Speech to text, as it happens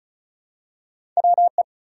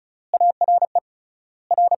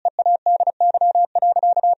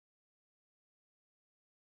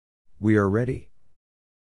We are ready.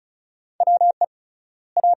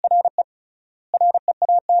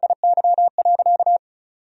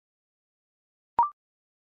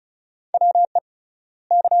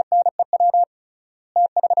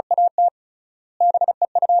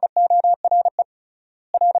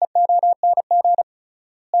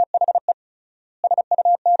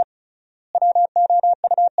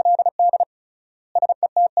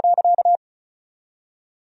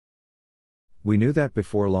 We knew that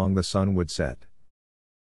before long the sun would set.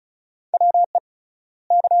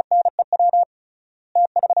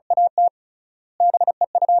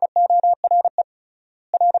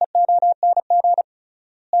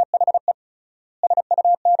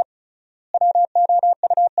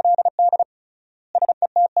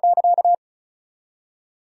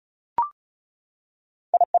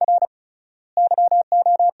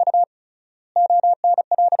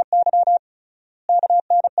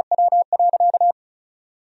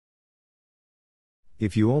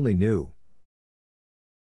 If you only knew.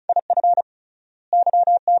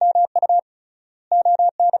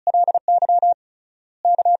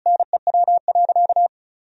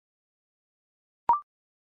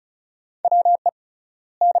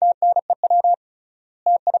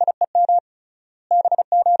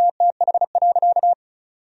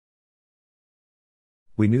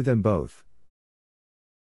 We knew them both.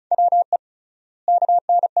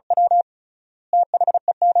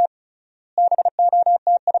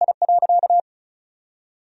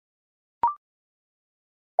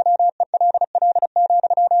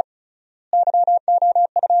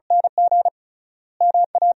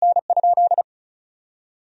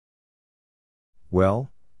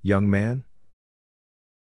 Well, young man?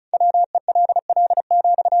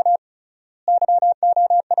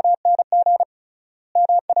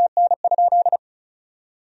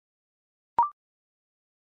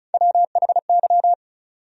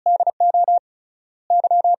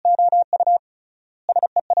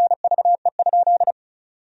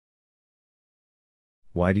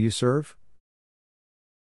 Why do you serve?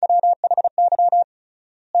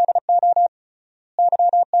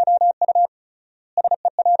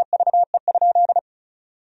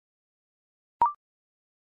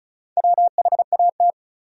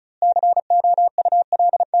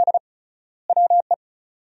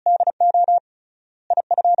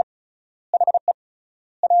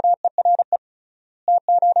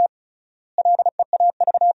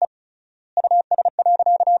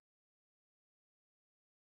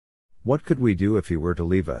 What could we do if he were to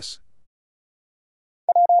leave us?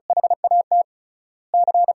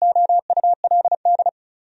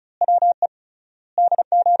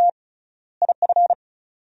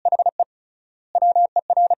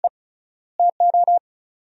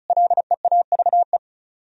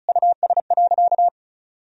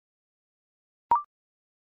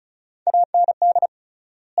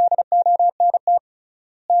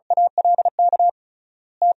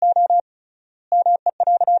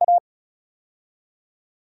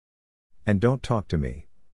 And don't talk to me.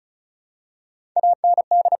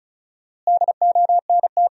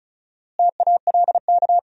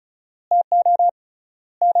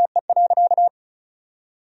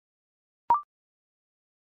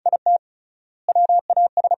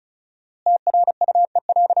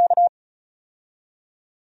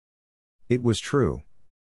 It was true.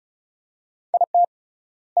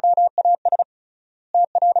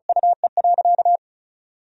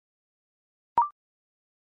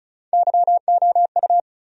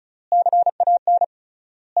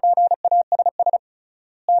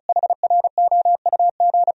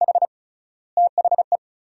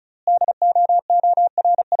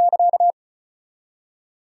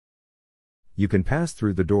 You can pass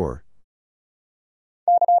through the door.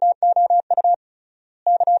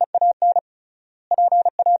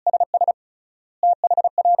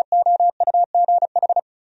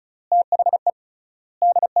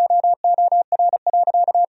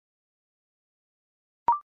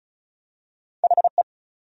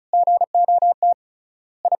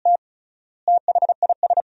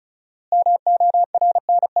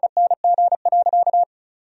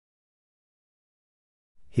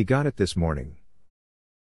 He got it this morning.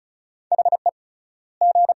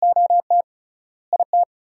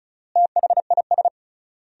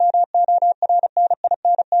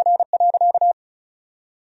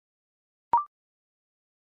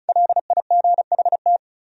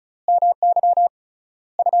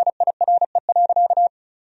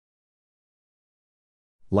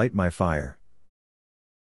 Light my fire.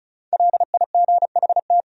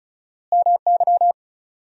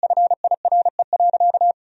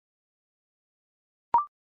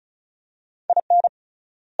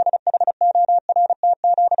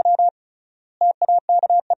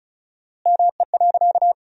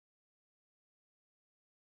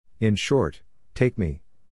 In short, take me.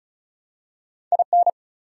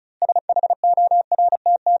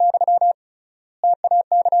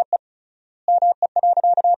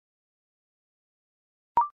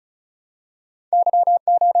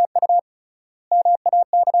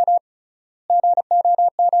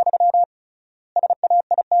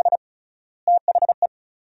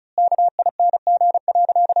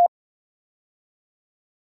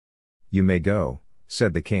 You may go,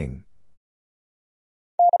 said the king.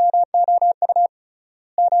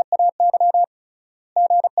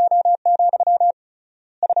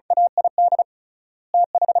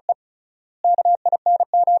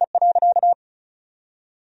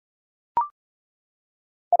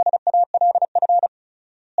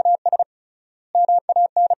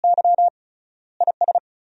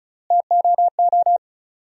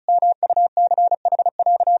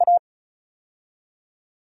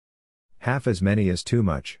 Half as many is too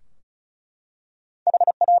much.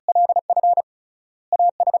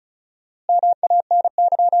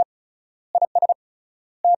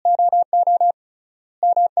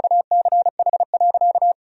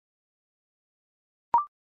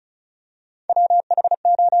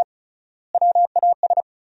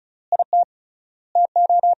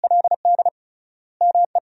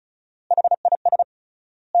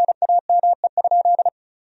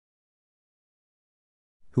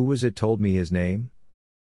 Who was it told me his name?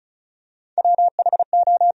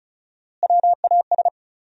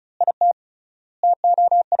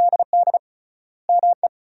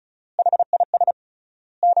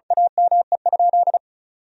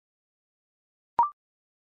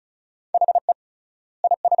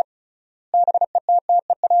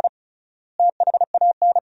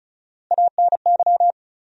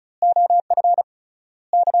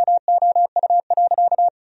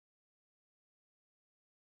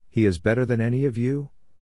 He is better than any of you?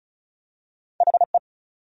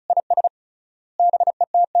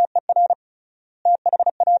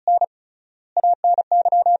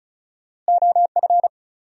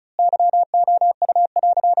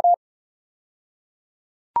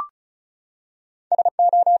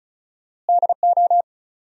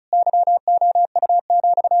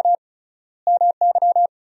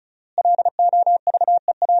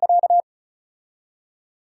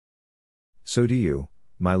 So do you,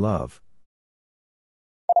 my love.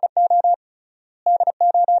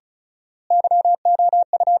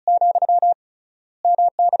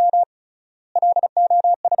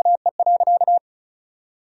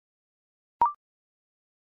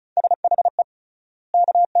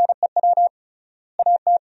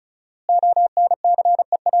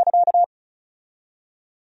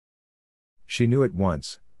 She knew at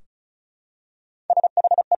once.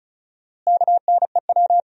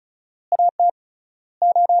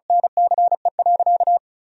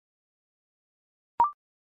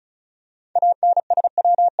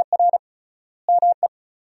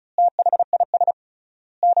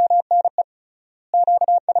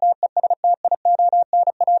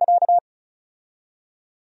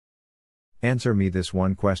 Answer me this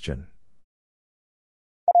one question.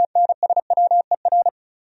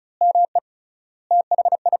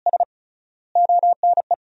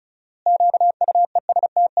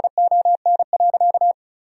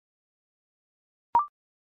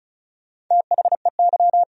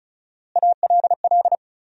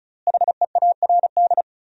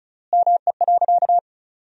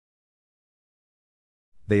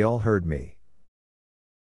 They all heard me.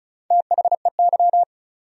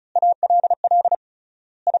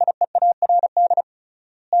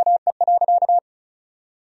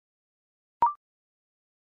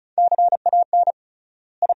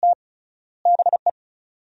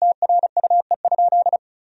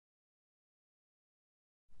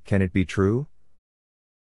 Can it be true?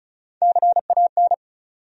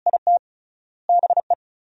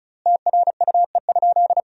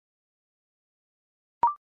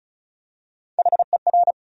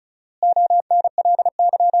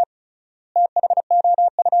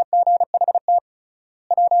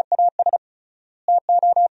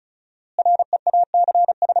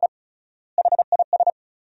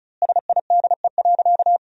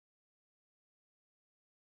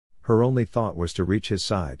 Her only thought was to reach his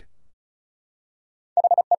side.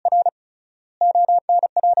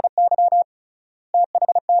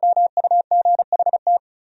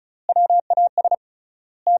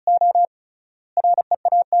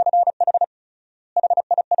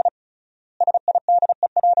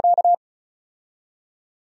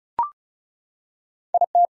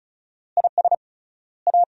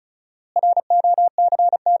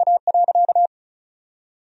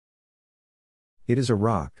 It is a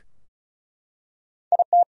rock.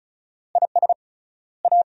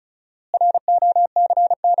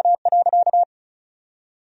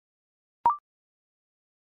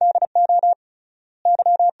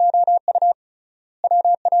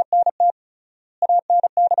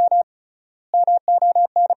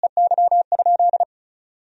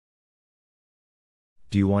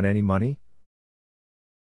 Do you want any money?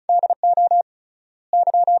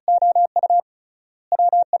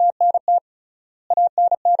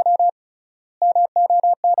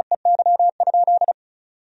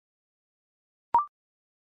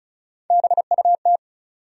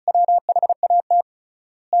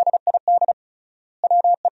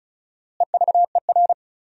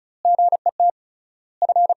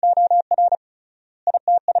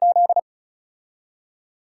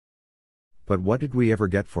 But what did we ever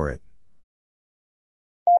get for it?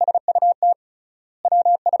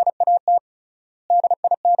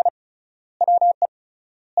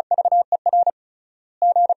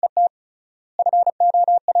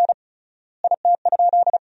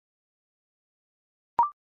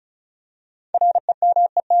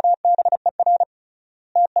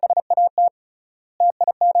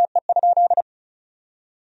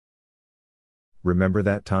 Remember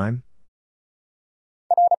that time?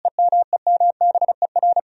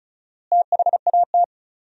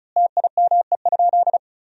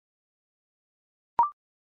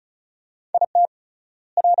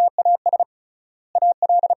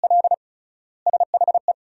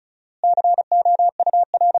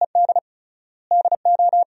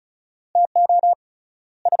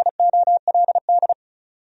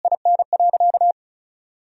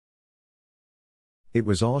 It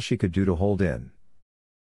was all she could do to hold in.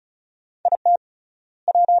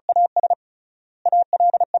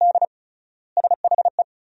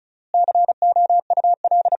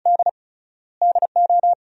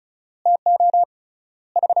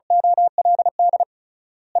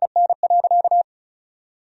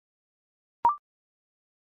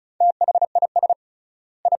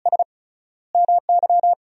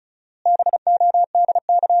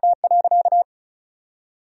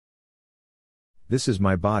 This is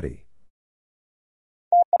my body.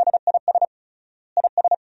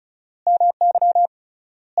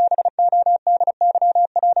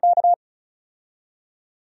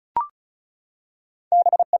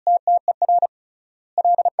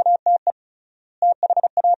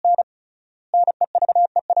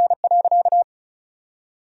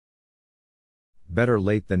 Better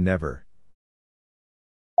late than never.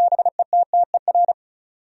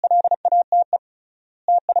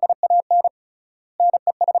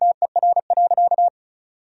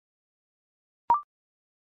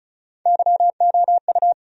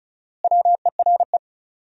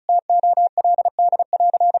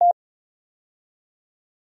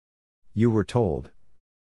 You were told.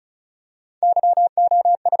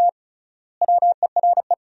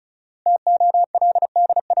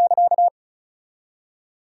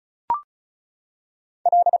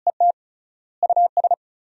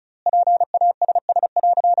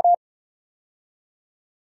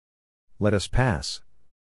 Let us pass.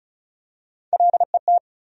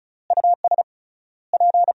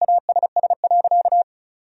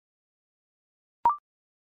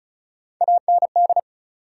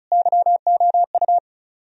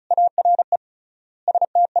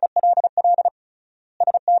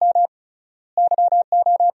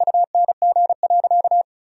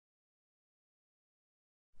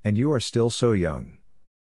 And you are still so young.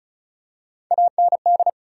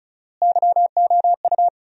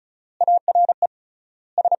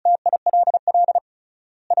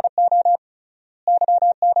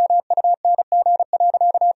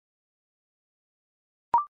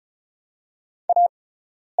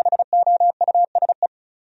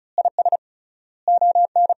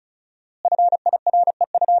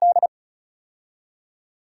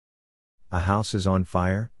 A house is on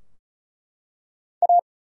fire?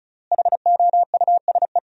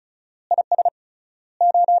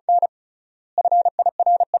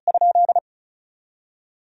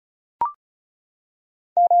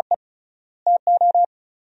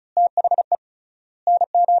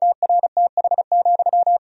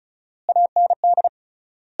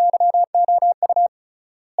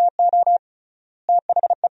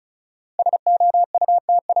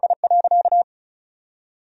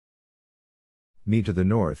 Me to the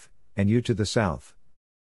north, and you to the south.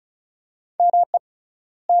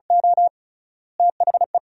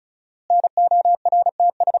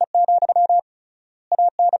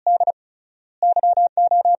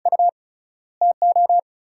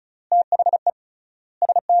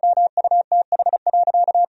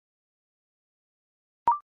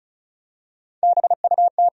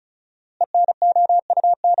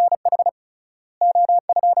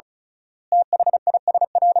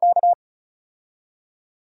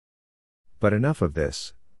 But enough of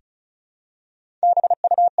this.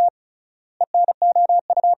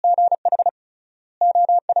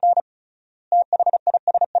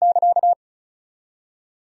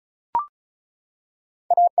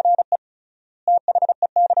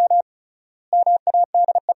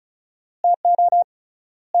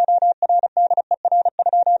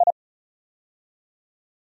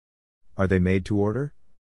 Are they made to order?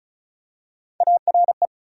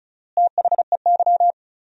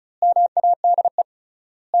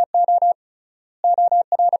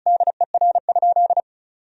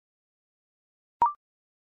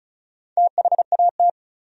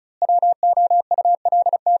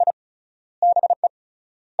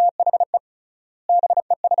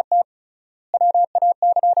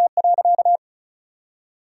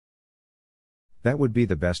 That would be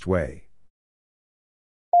the best way.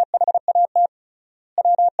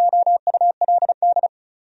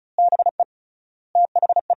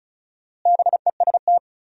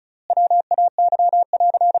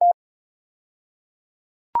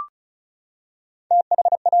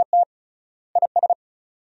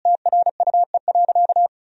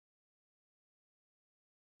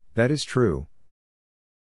 That is true.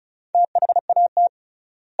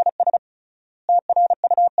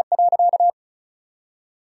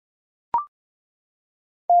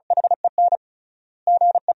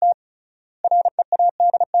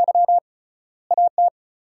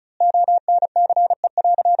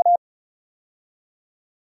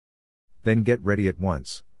 Then get ready at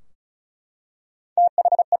once.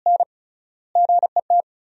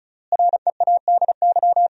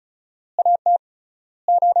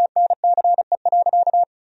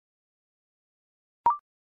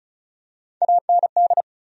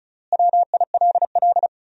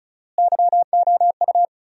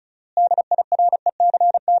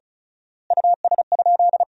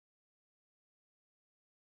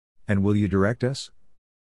 And will you direct us?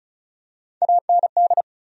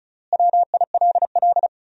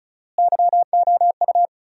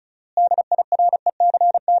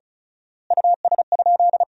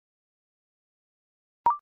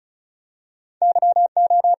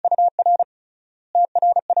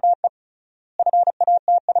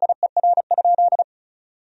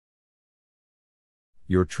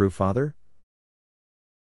 Your true father?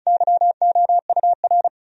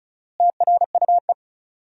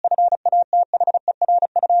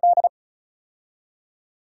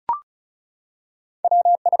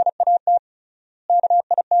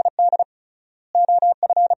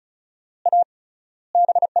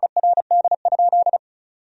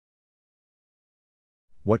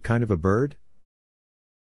 What kind of a bird?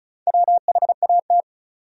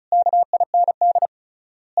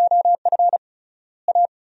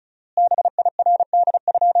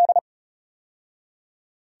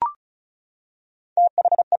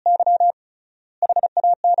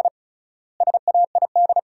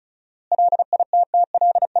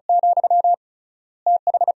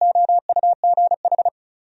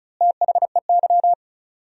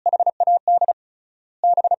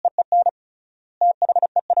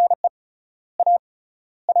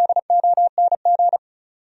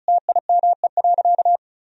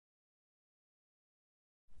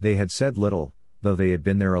 They had said little, though they had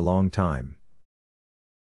been there a long time.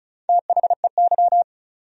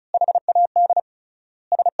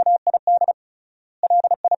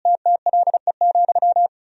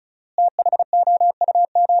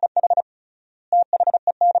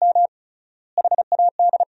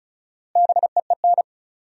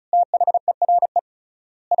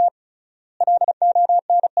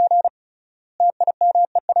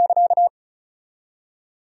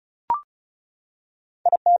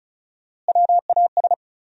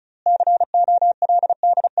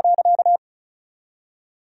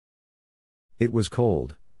 It was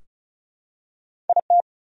cold.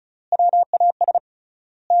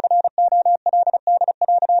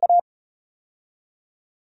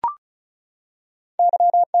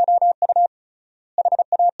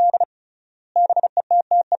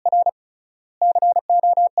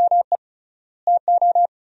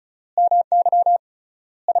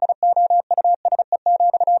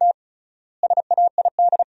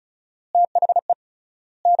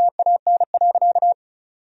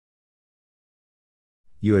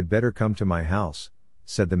 You had better come to my house,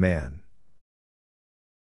 said the man.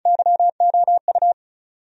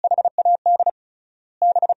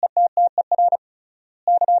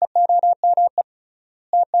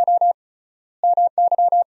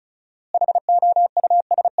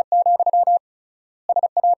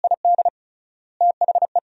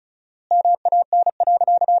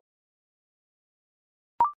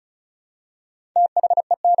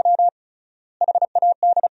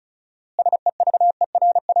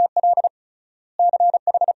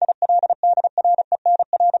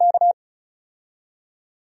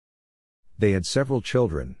 They had several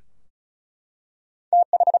children.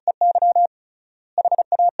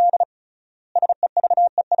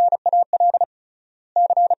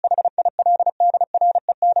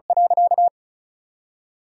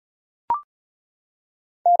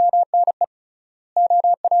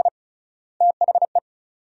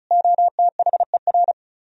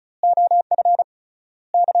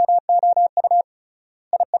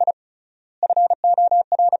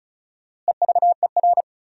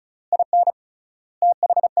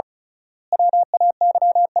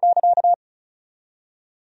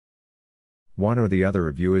 One or the other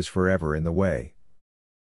of you is forever in the way.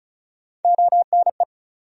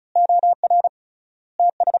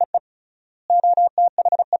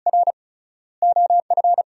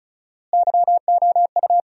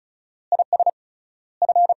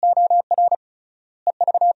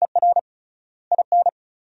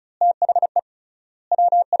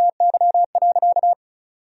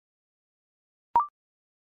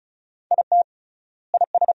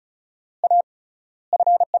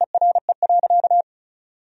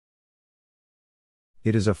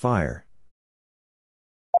 It is a fire.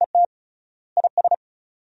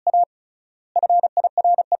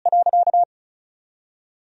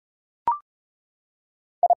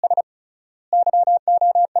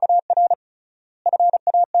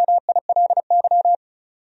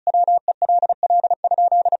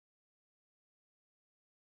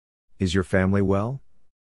 Is your family well?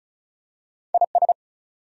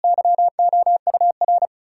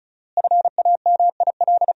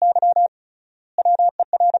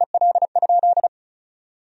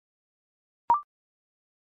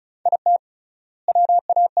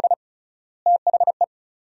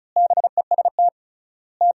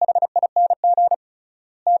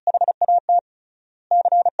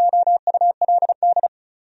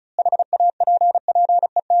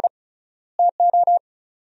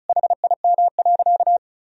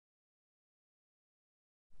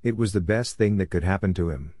 It was the best thing that could happen to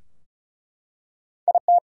him.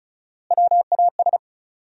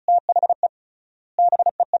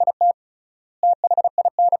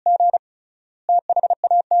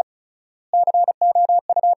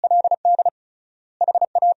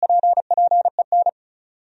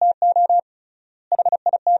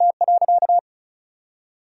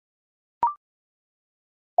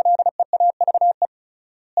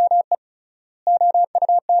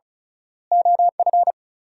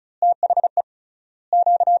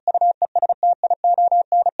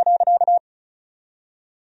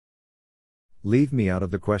 Leave me out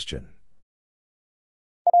of the question.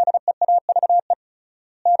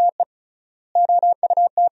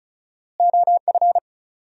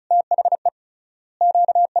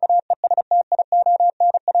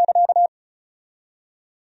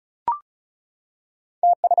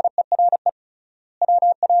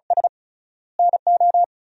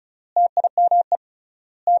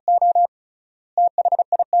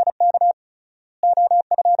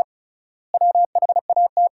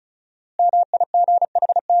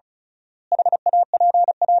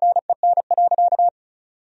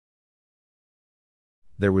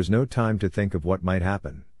 There was no time to think of what might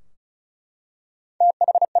happen.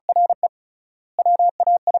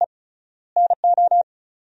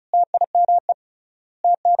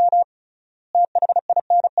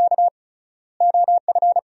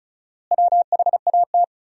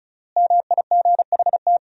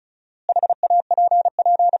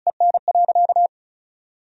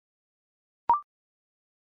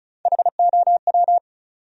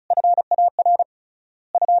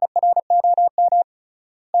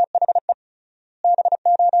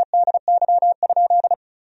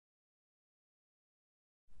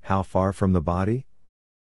 How far from the body?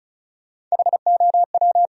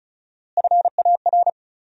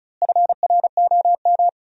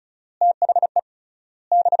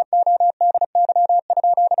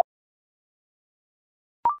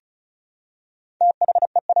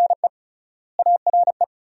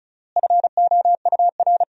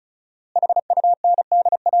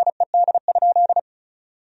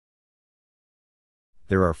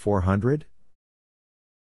 There are 400?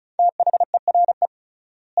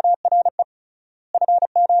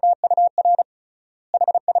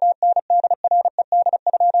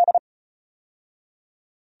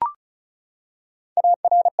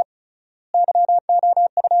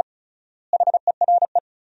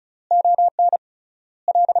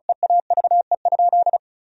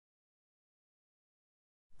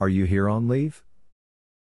 Are you here on leave?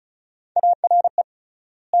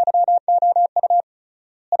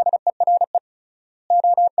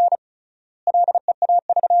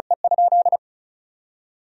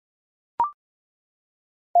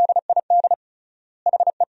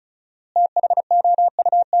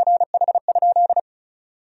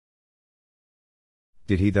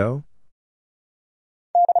 Did he though?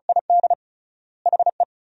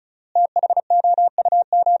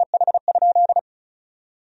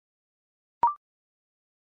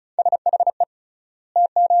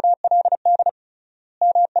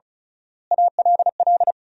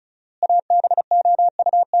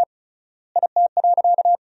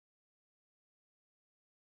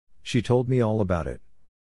 She told me all about it.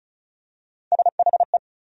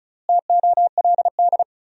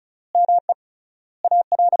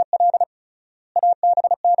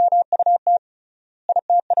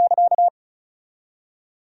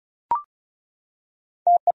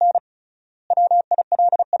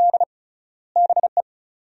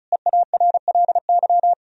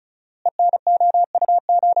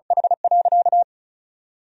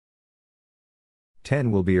 10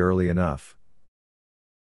 will be early enough.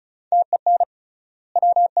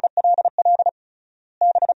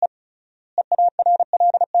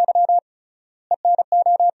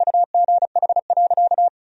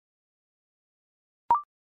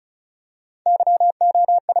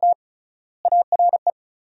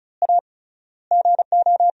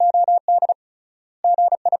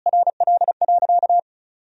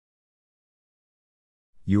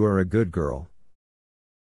 You are a good girl.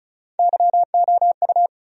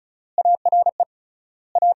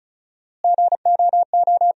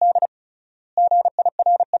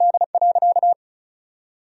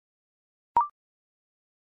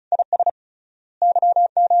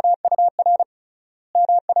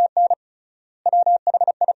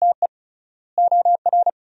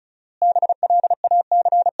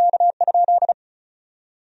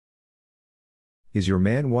 Is your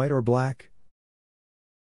man white or black?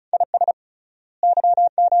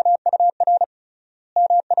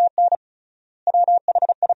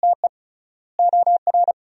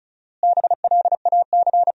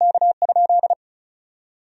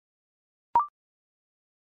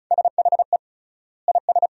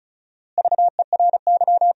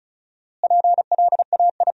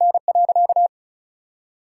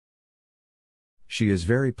 She is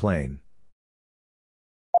very plain.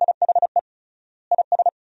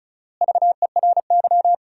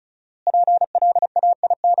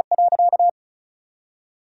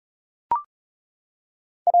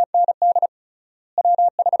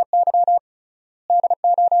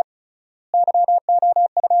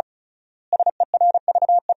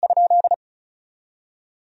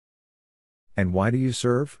 And why do you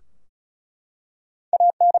serve?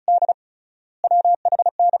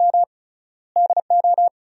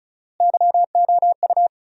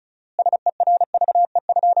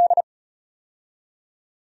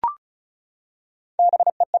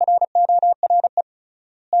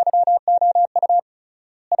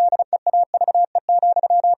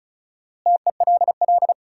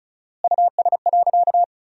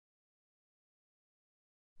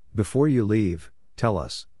 Before you leave, tell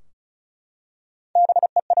us.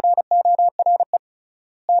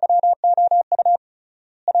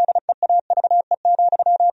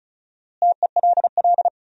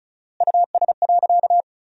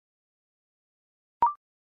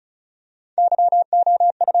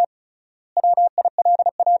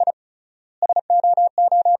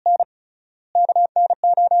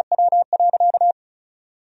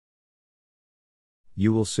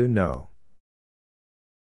 You will soon know.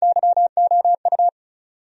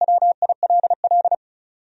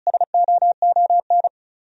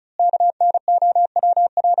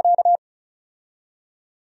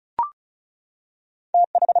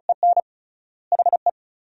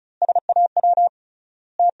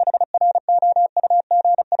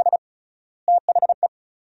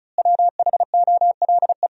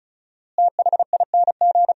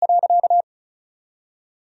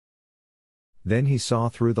 Then he saw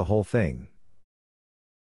through the whole thing.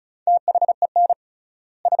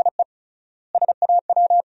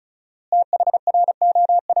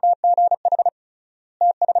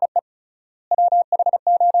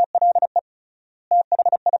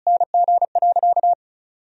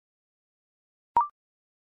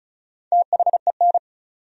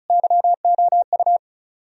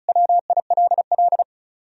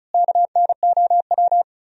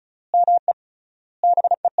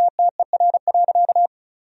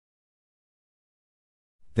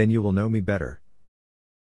 Then you will know me better.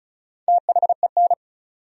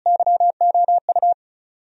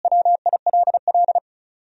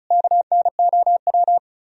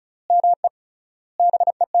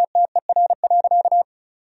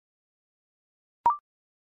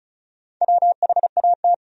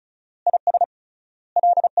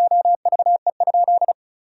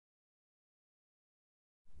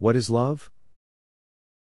 What is love?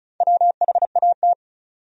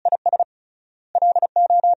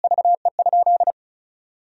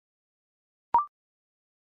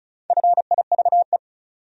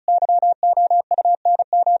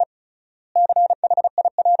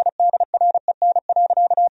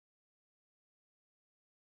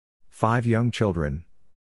 Five young children.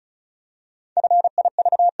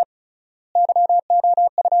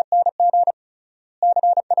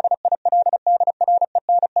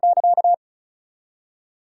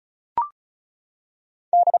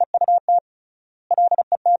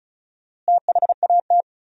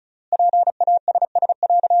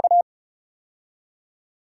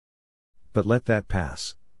 But let that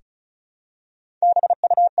pass.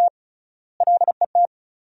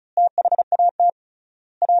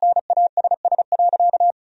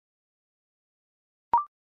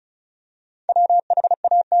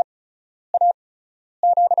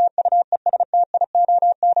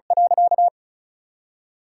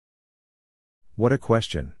 What a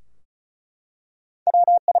question.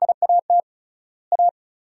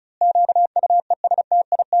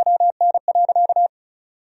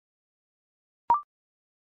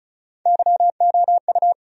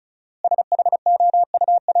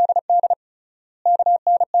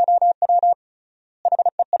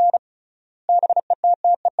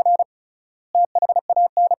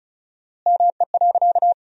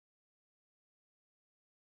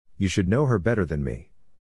 You should know her better than me.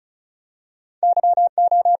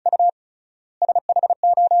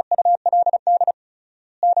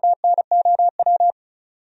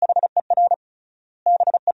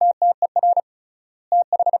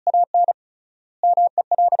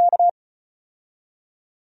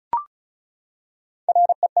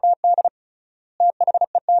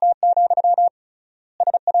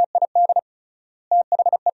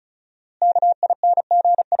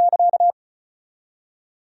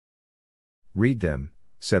 Read them,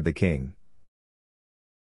 said the king.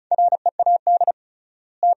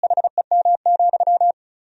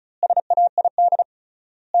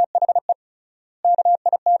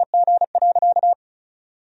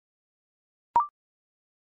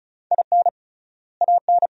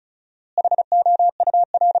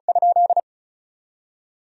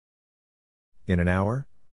 In an hour?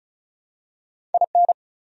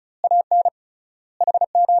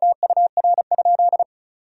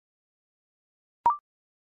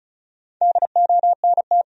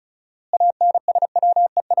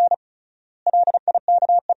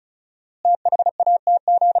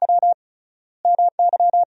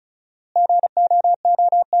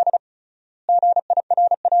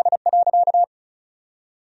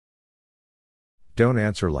 Don't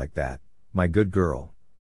answer like that, my good girl.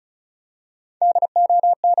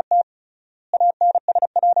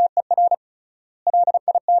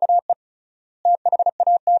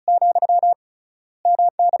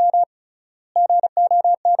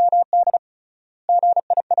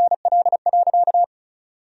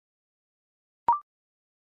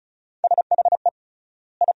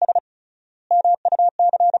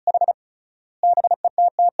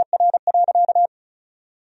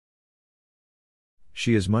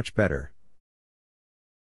 She is much better.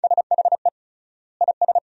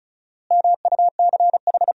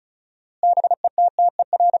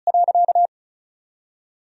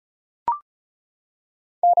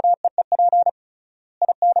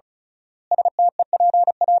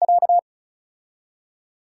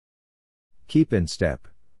 Keep in step.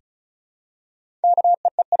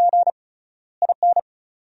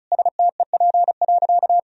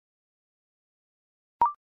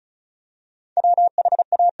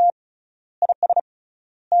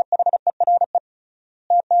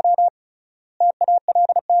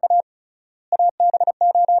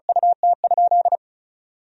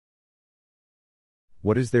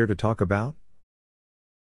 What is there to talk about?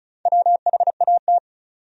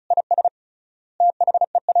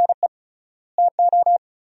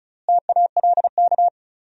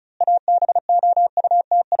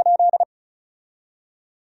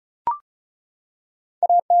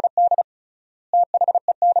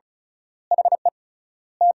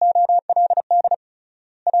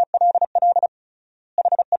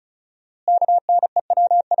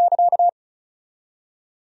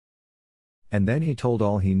 And then he told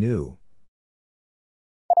all he knew.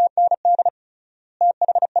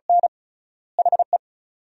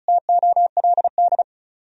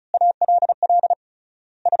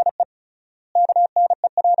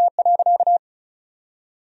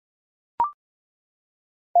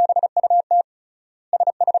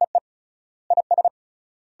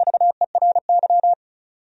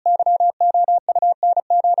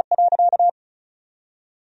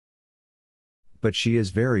 But she is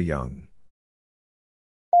very young.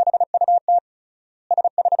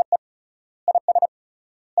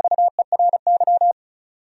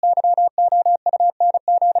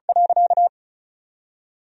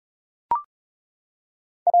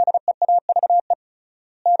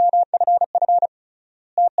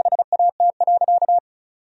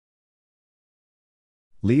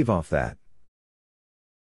 Leave off that.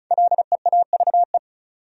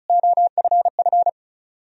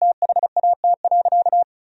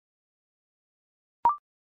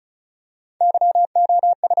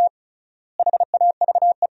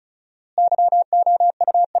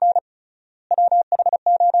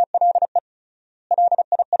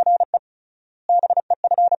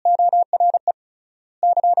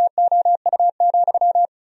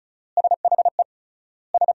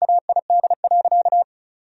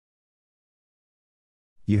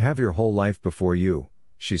 You have your whole life before you,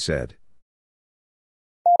 she said.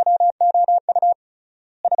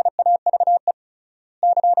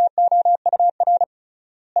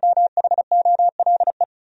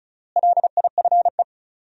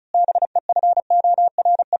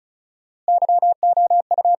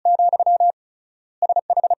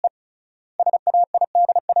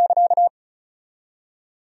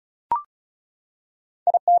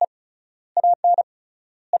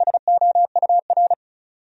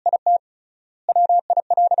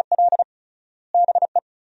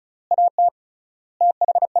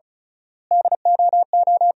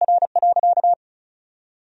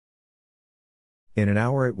 In an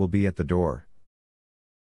hour it will be at the door.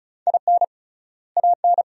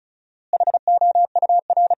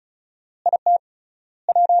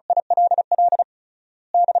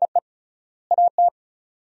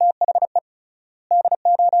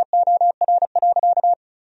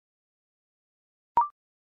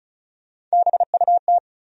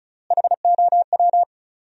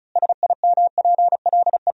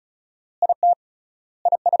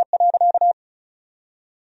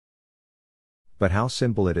 But how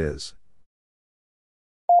simple it is.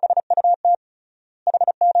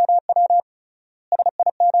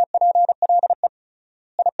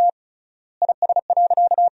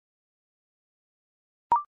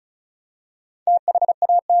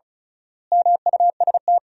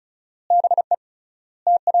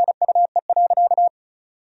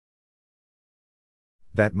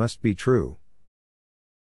 That must be true.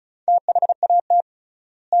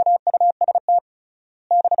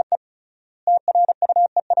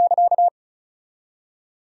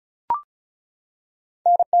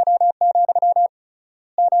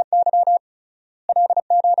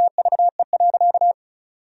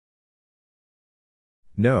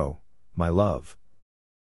 No, my love.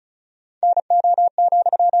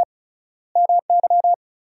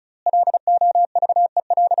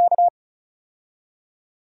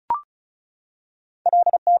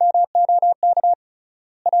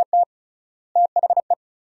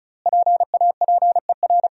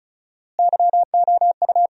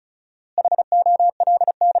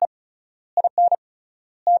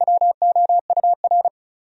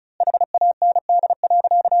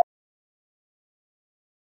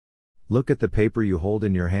 Look at the paper you hold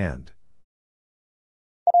in your hand.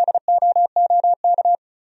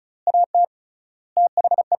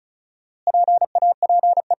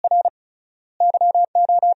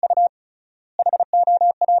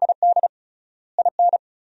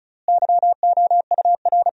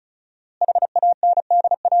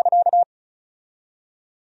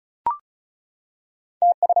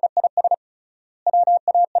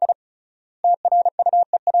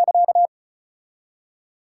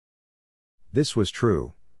 This was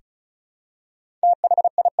true.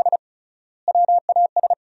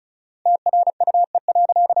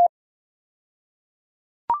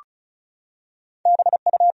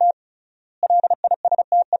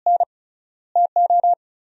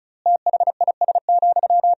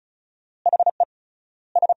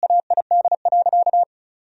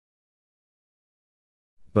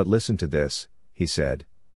 But listen to this, he said.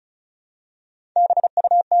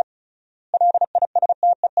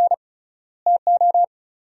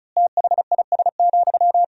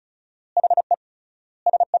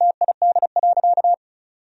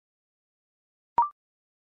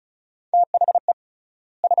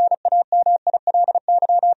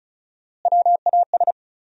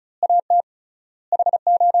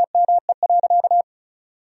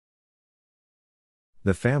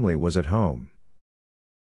 The family was at home.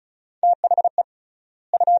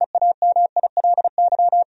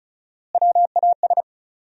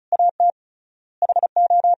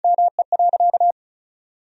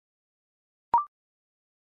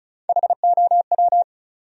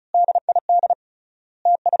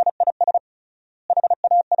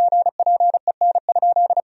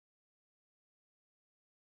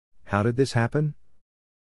 How did this happen?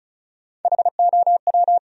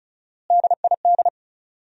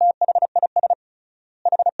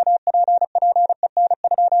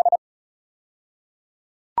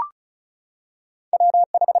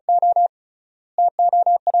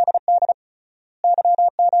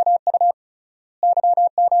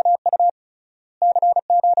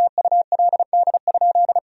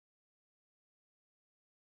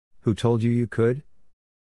 Who told you you could?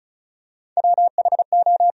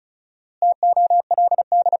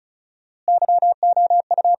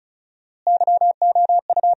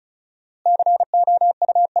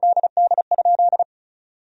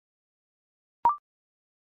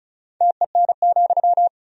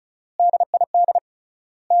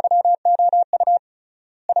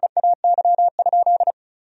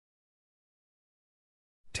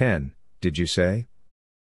 $10, did you say?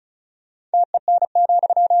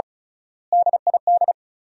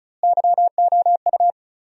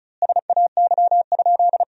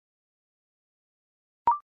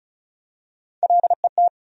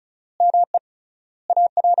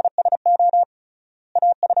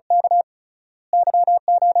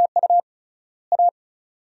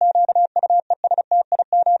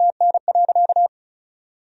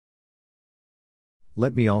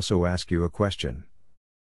 Let me also ask you a question.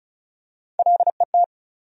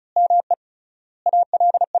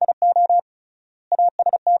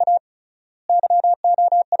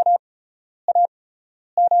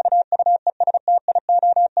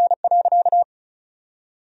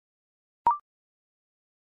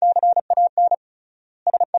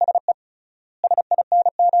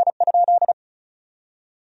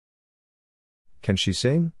 Can she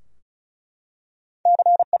sing?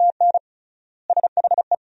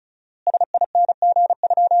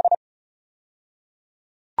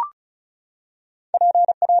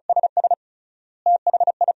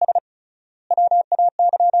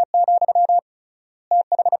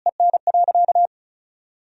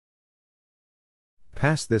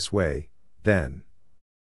 Pass this way, then.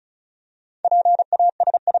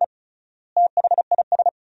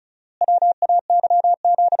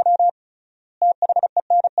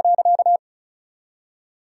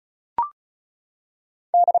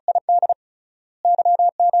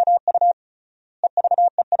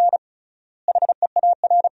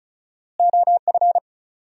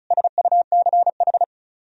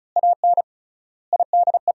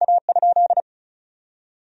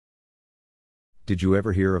 Did you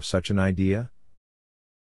ever hear of such an idea?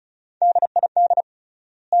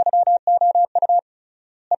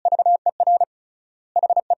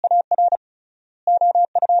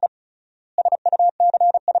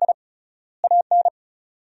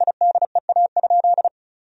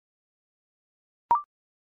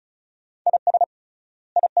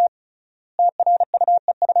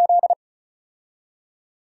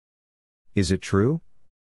 Is it true?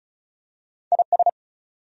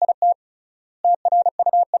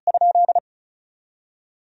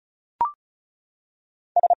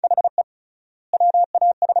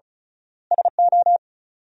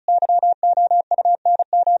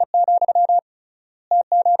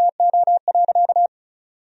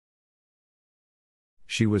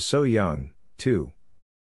 She was so young, too.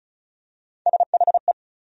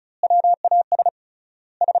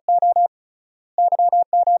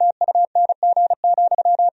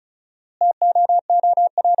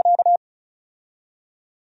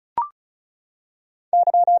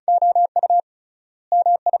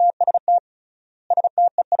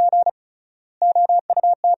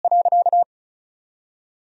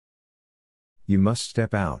 You must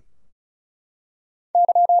step out.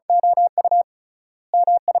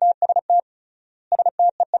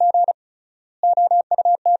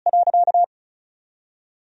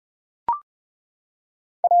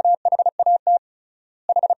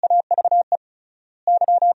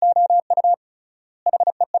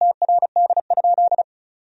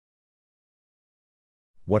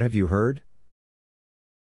 What have you heard?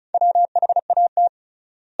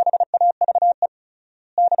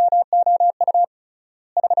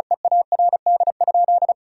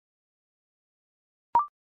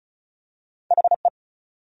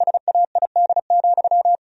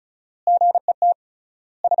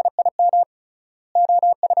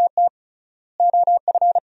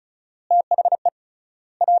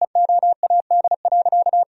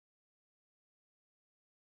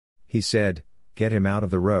 He said, get him out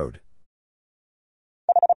of the road.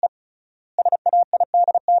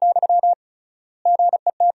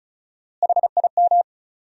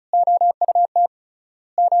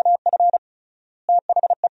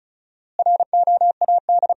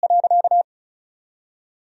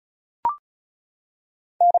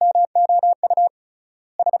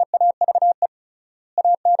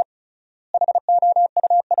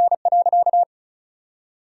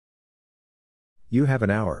 You have an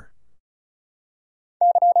hour.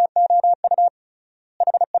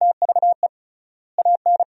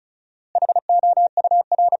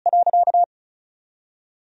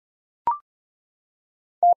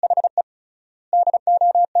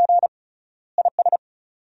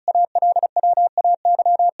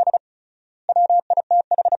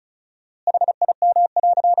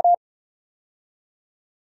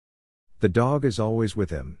 The dog is always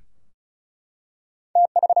with him.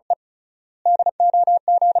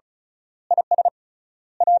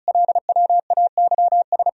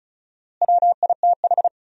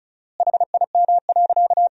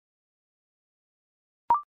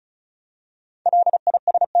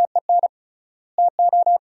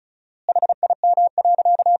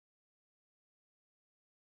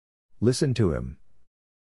 Listen to him.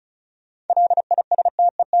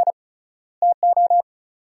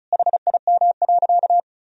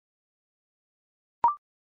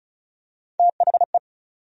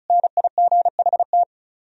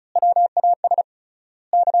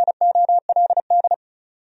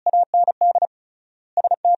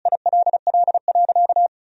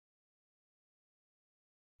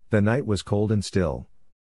 The night was cold and still.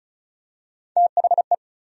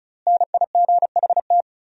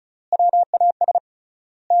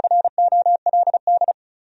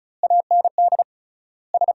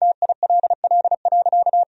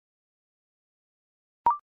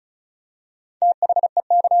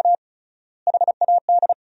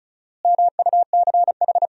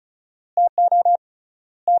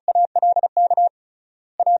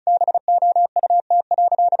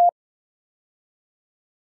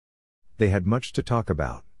 They had much to talk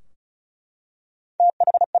about.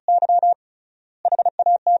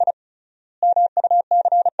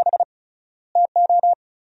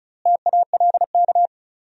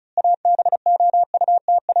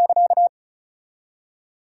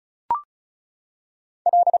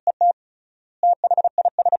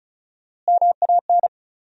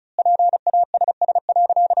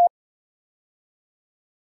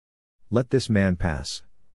 Let this man pass.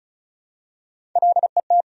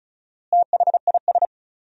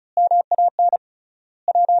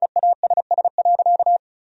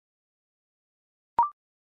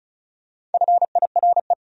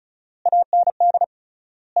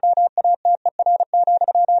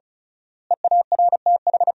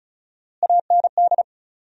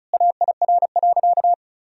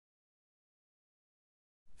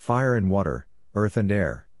 Fire and water, earth and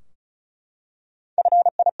air.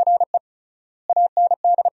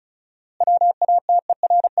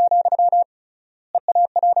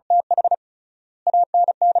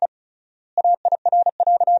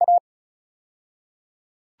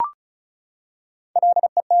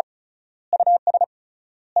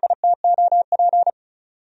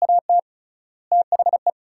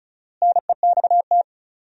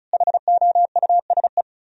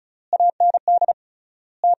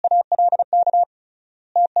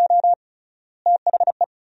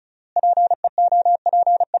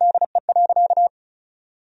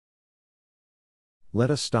 Let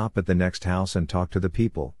us stop at the next house and talk to the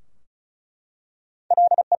people.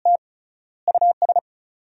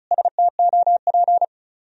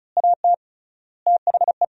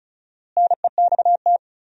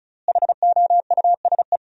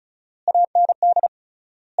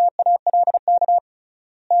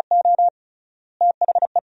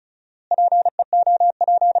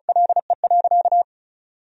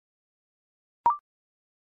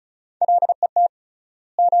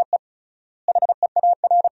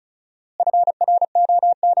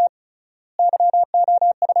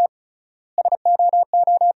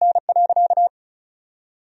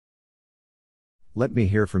 Let me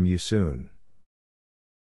hear from you soon.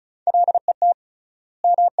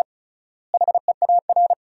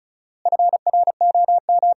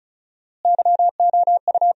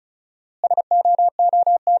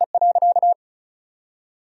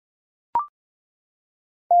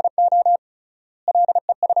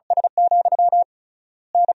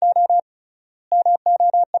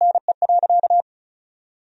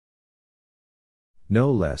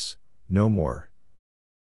 No less, no more.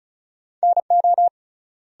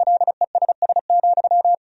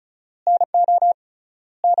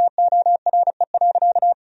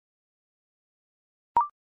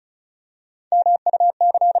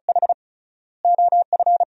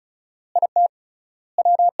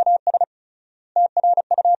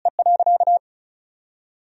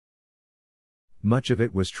 Much of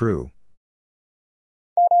it was true.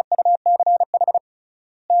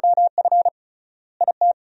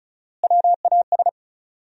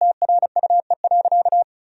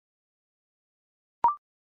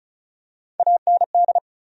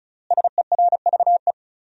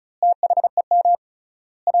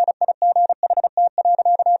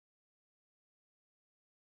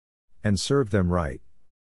 And serve them right.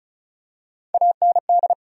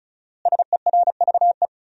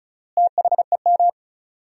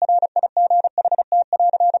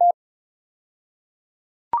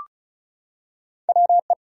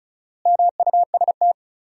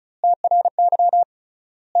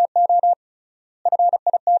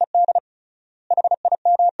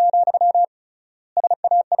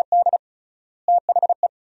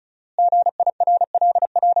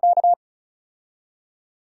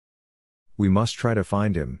 We must try to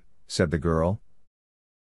find him, said the girl.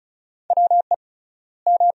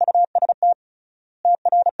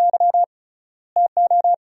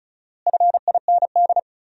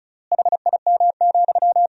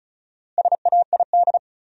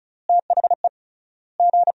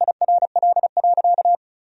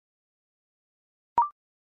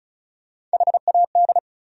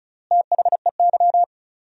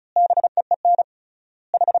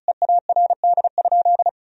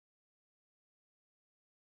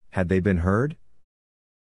 Had they been heard?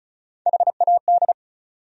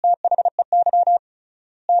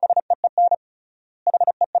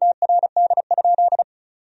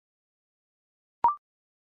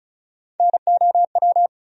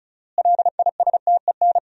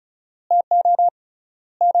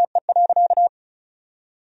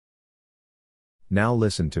 Now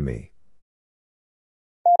listen to me.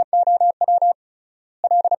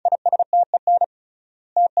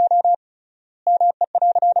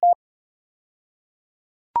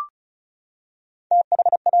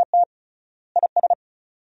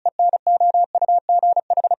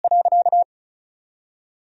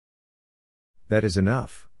 That is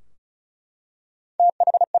enough.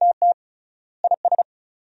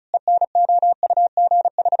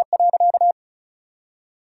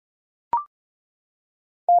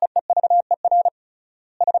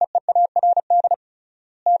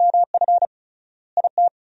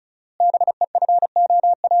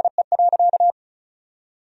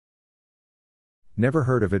 Never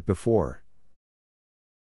heard of it before.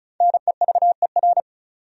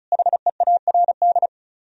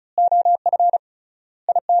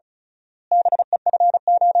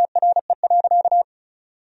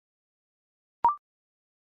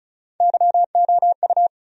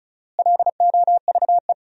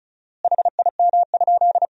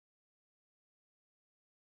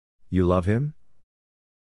 You love him?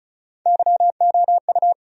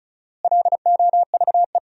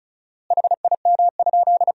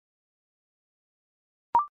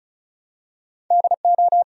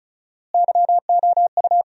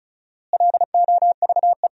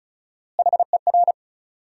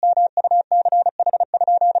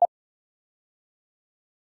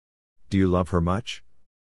 Do you love her much?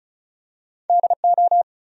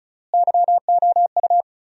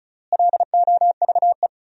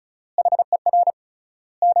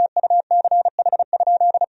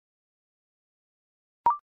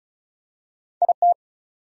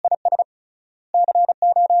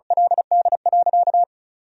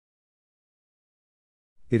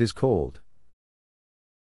 It is cold.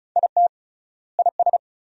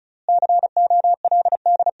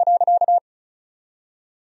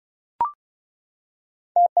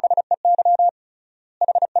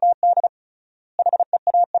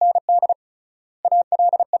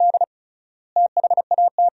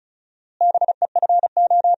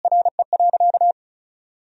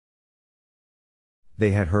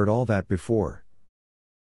 They had heard all that before.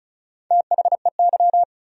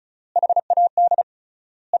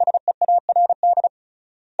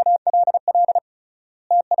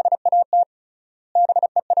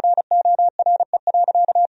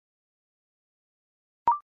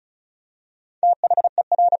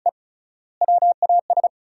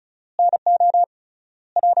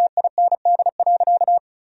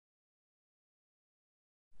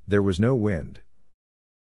 There was no wind.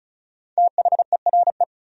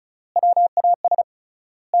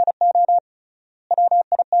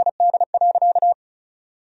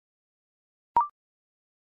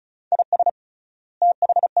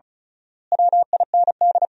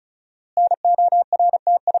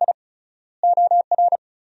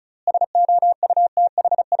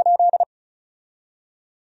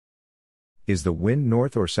 Is the wind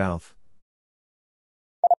north or south?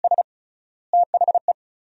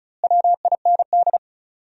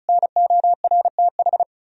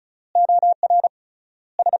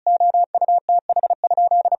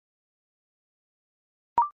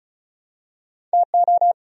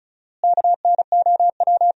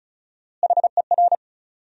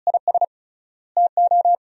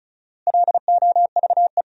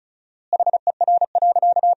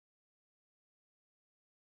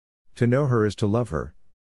 To know her is to love her.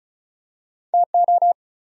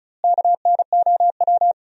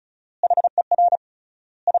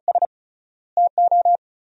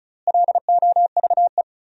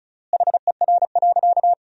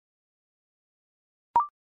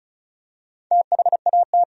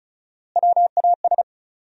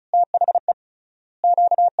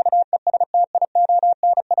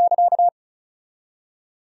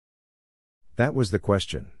 That was the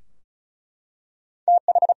question.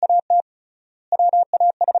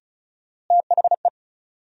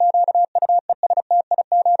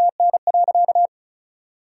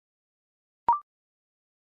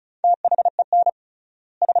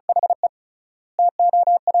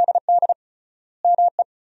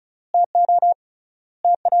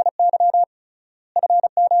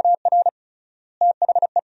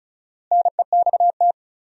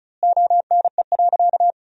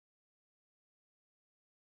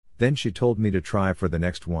 Then she told me to try for the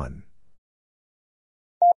next one.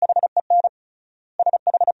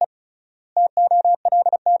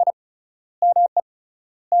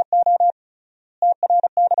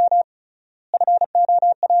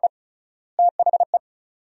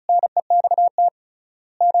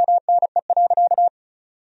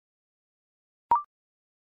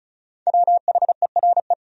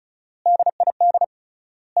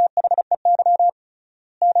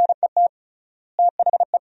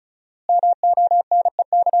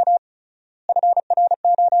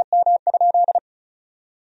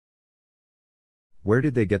 Where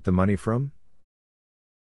did they get the money from?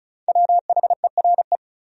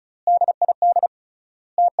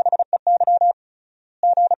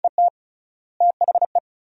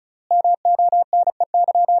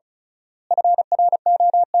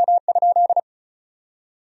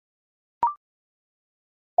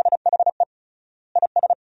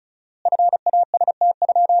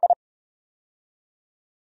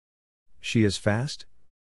 She is fast?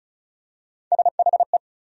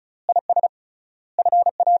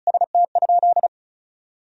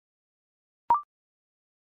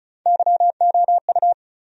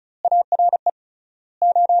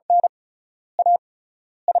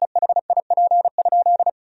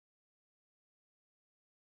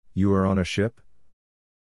 You are on a ship?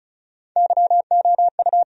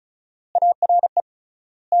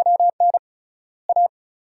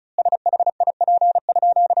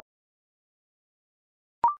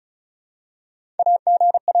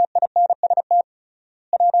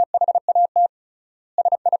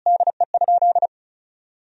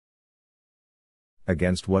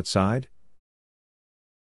 Against what side?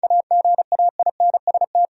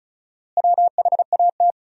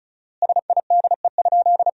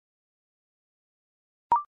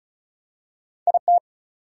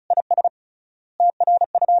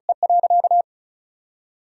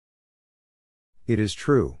 It is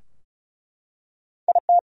true.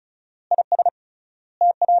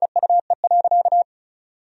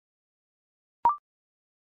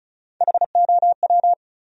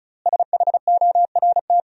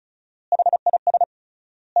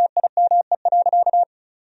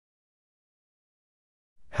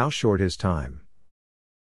 How short is time?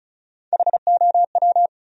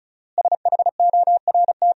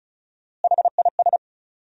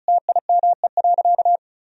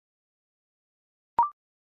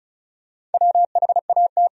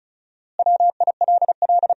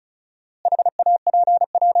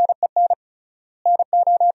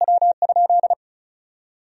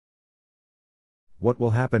 What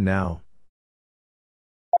will happen now?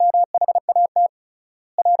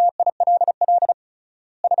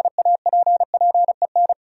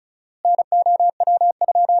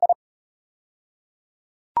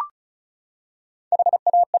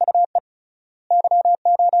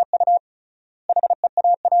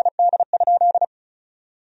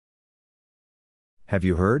 Have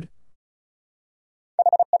you heard?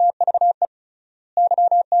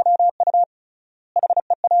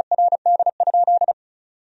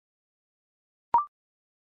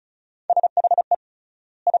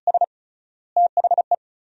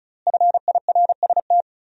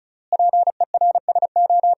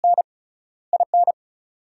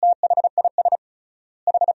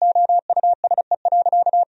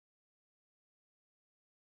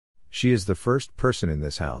 She is the first person in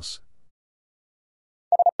this house.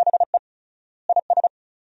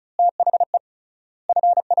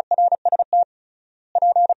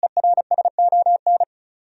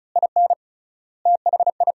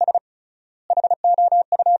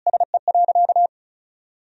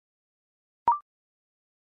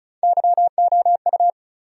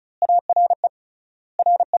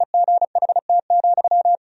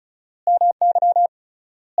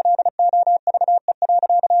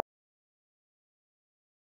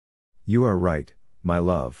 You are right, my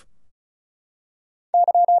love.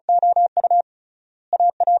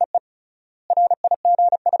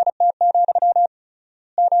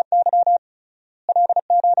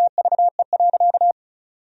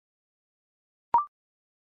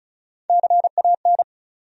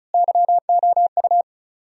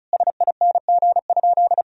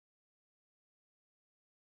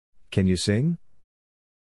 Can you sing?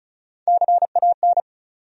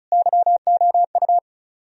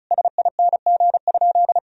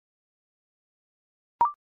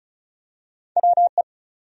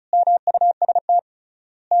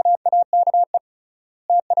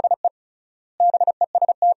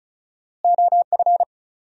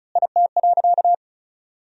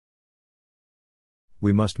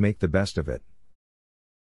 We must make the best of it.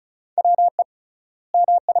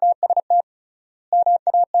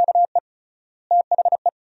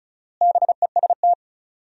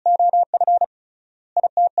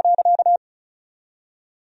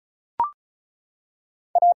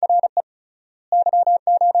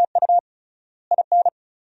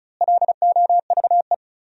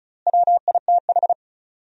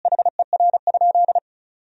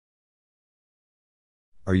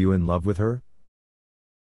 Are you in love with her?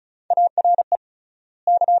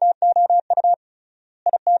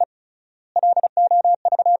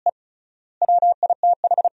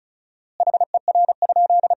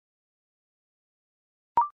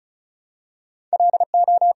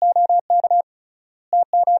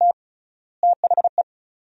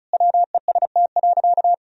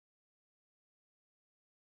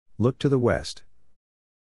 Look to the west.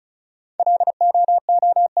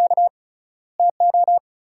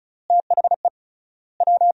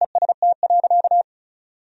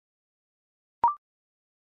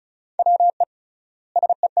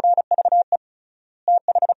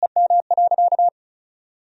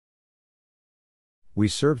 We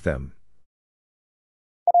served them.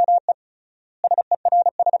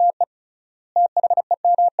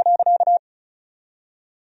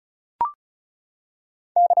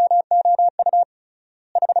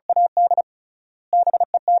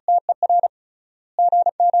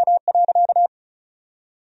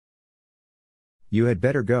 You had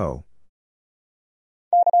better go.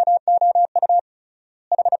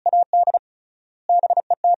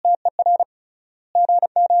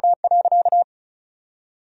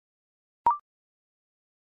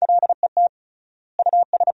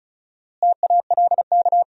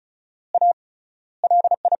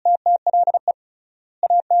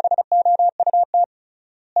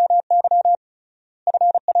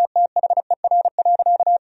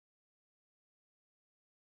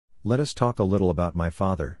 Let us talk a little about my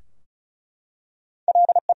father.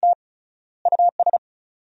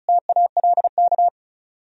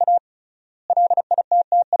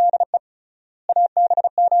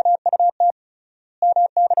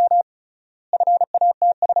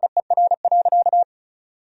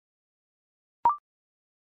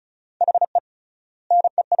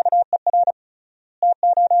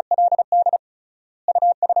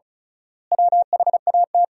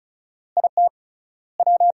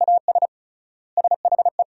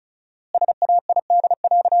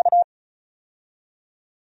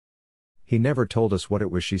 He never told us what it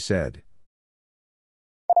was she said.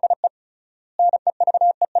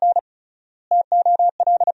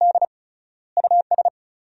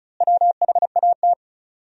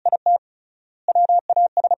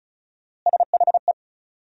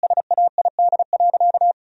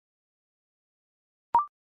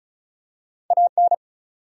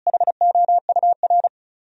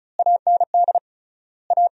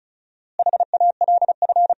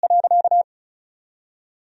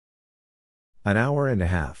 An hour and a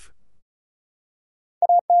half.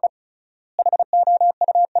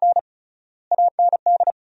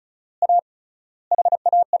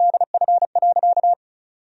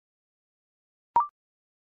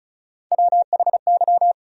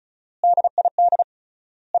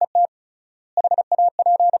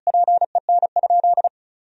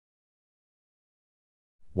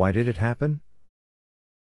 Why did it happen?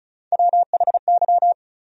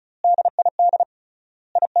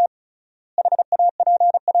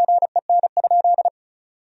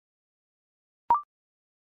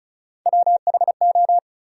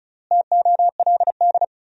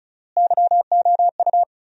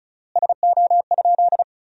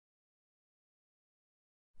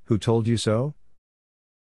 Who told you so?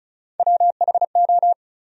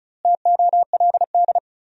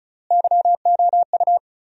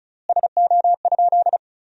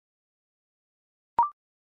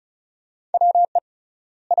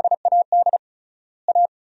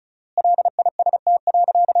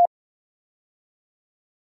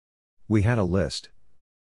 We had a list.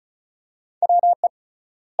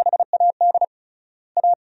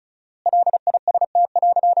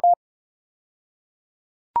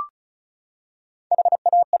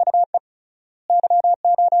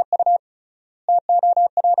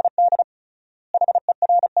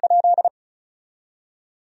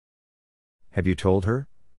 Have you told her?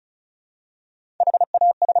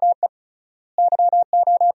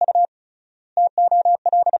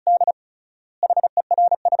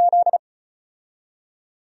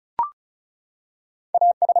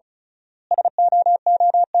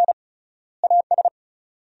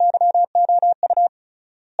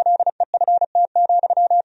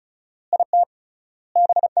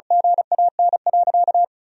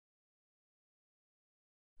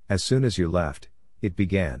 As soon as you left, it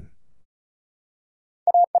began.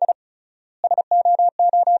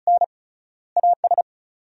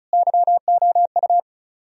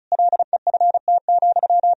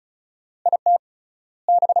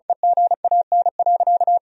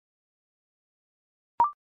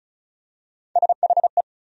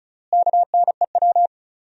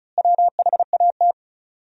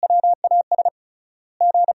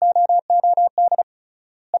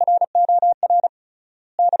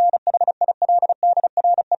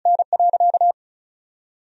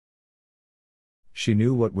 She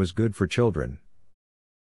knew what was good for children.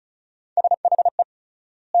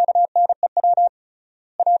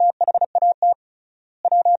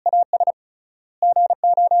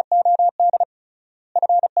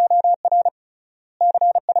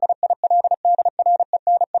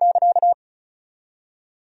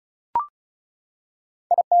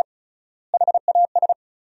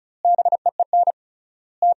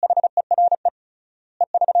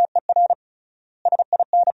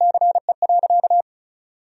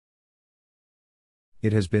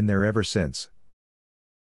 It has been there ever since.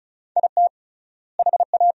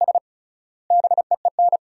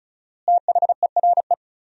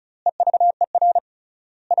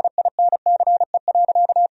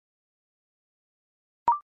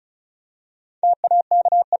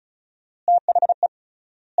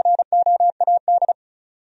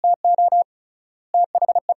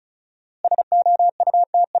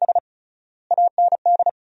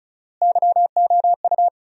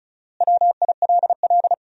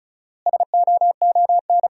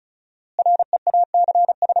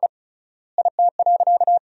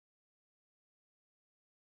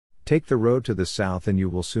 Take the road to the south and you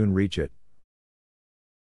will soon reach it.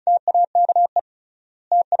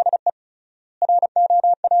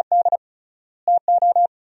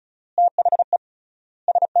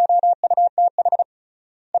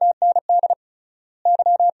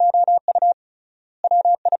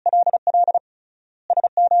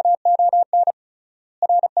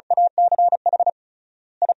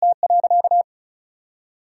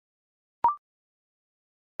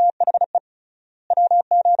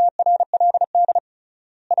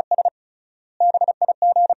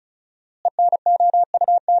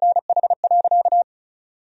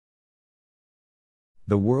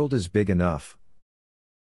 The world is big enough.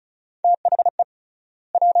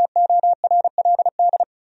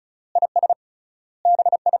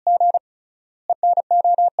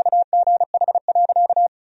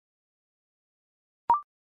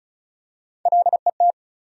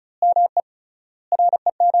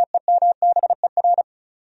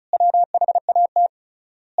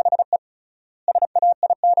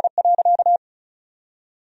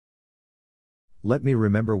 Let me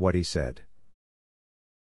remember what he said.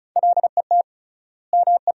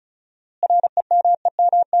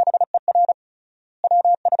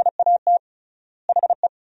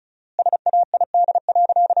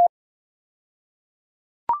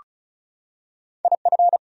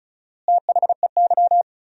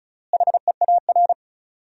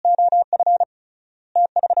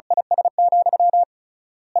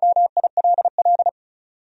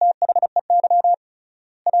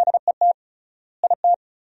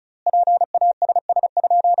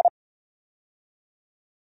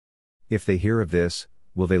 If they hear of this,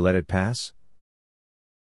 will they let it pass?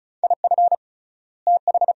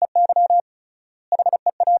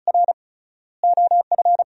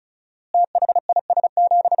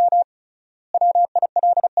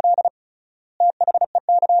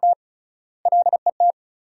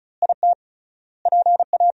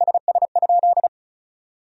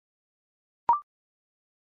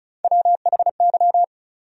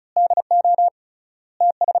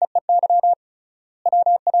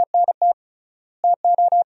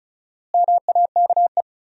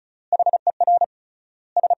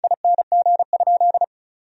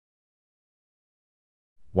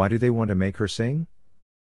 Why do they want to make her sing?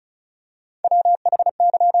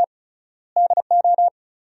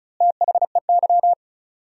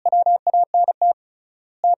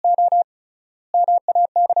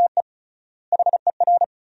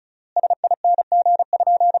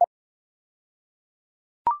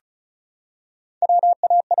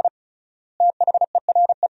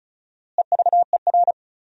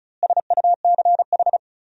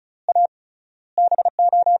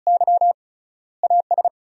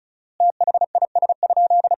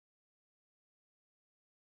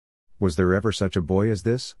 Was there ever such a boy as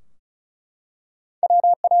this?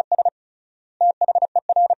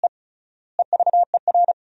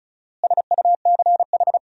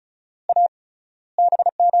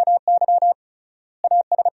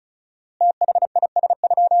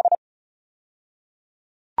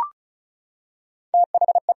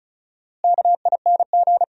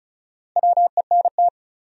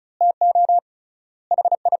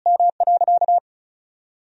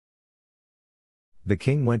 The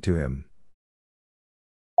king went to him.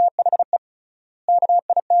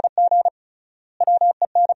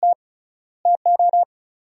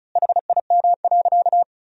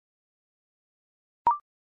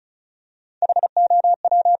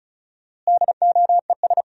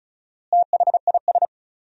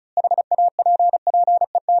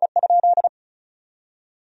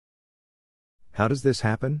 How does this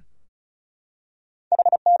happen?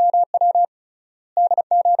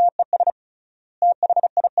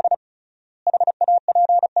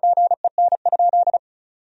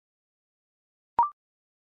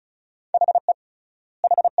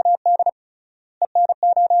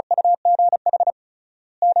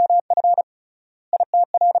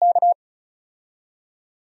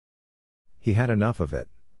 He had enough of it.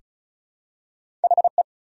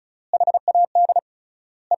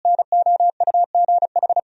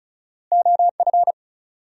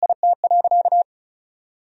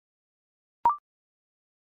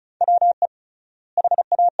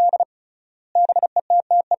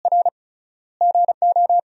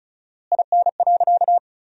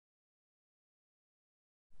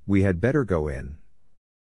 We had better go in.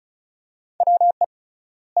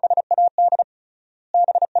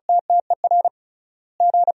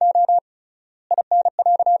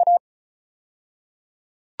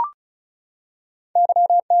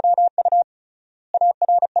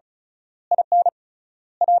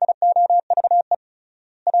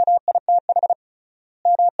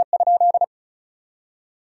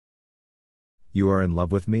 You are in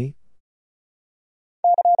love with me?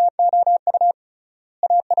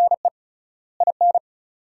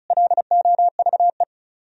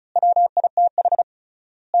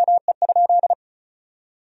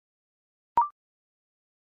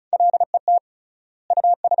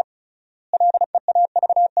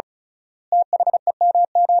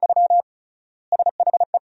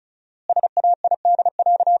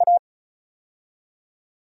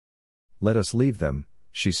 Let us leave them,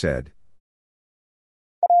 she said.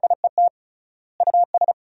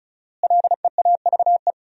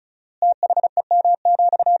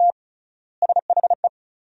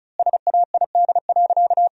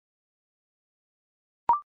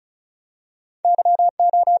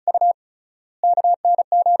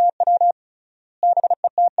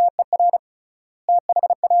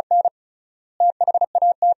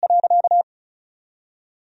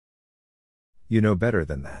 You know better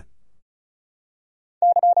than that.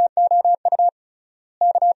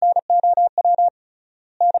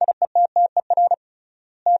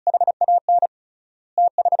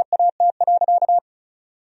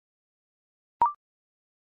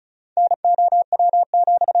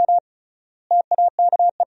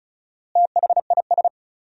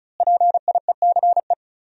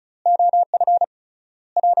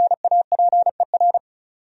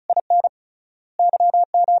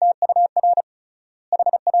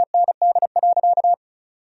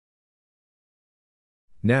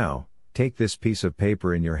 Now, take this piece of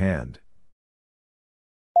paper in your hand.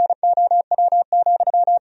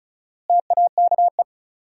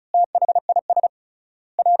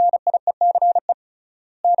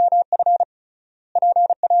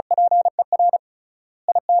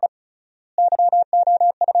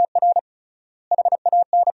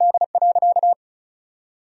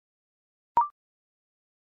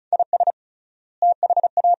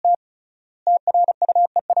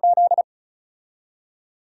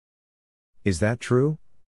 Is that true?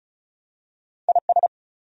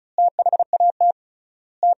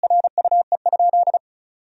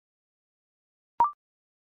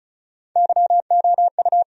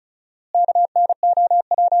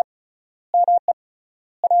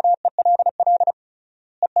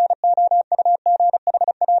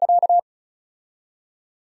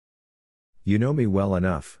 You know me well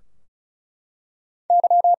enough.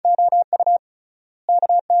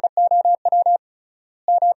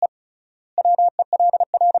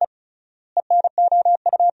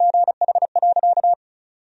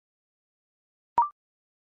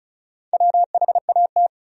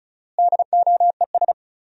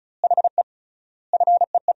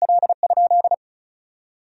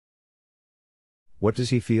 What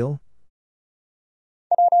does he feel?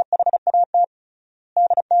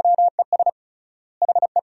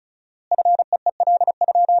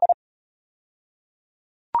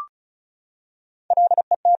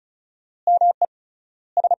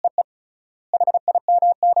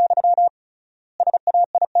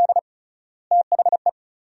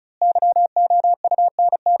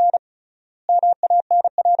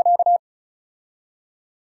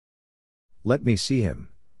 Let me see him,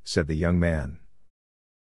 said the young man.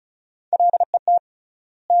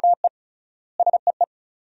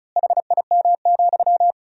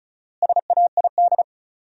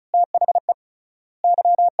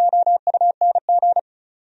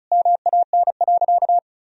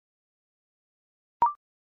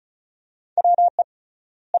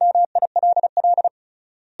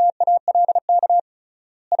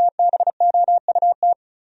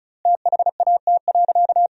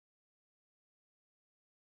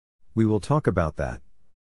 We will talk about that.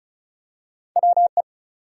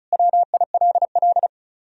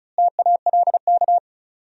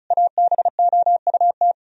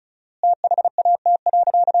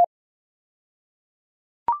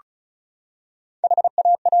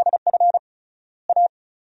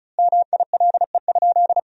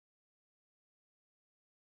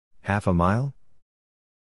 Half a mile?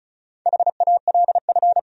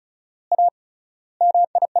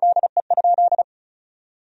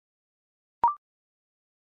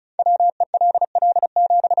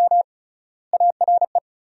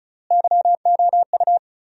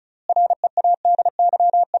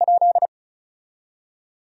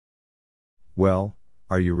 Well,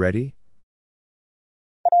 are you ready?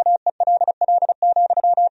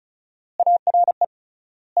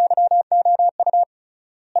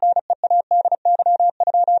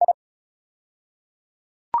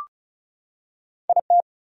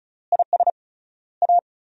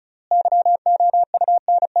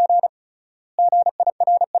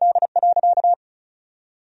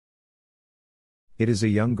 It is a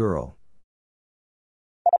young girl.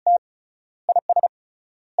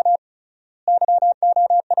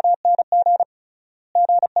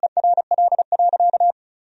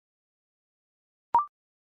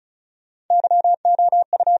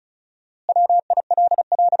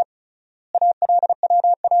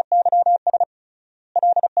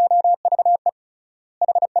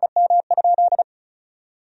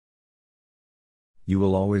 You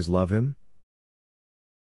will always love him?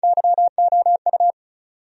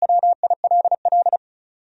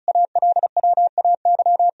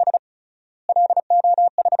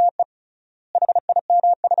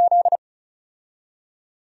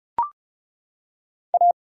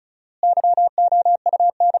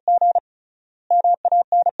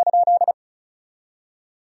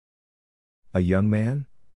 A young man?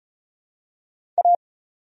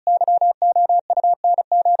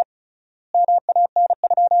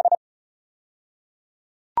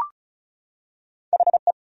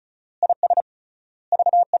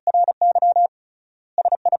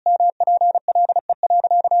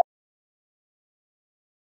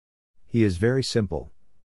 He is very simple.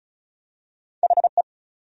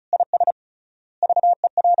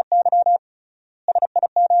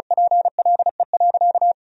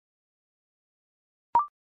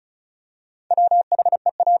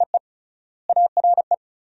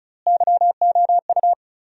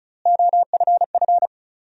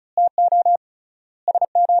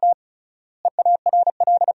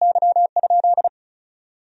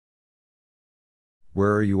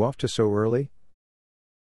 Where are you off to so early?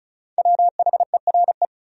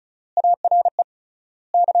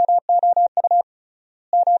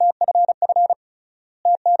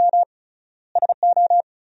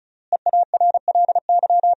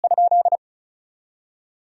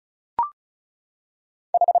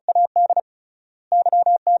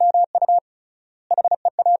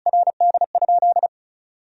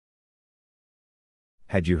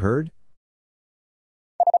 Had you heard?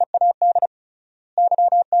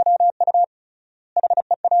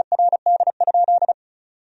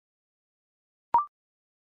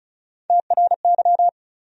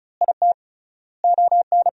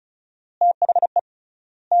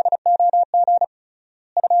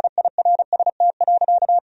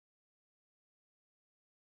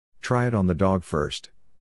 Try it on the dog first.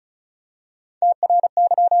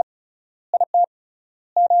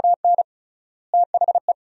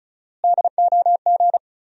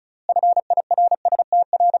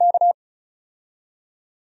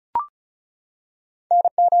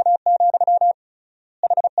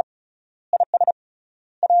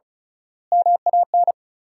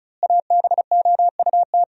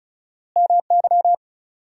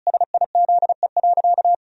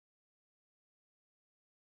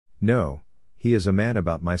 No, he is a man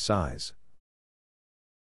about my size.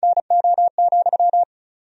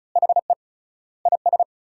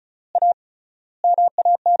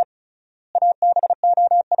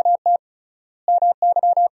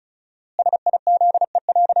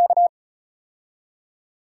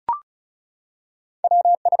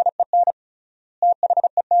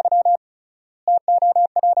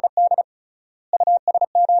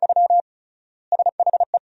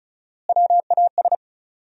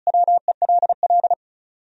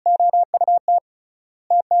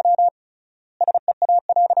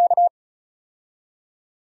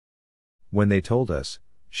 When they told us,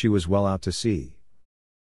 she was well out to sea.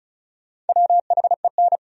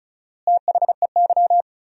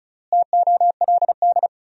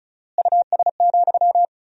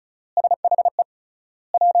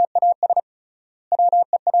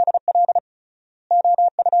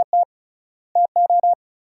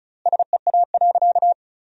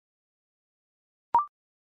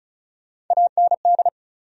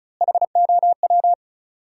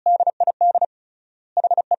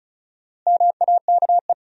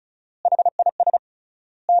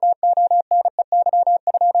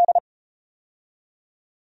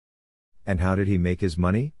 And how did he make his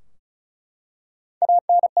money?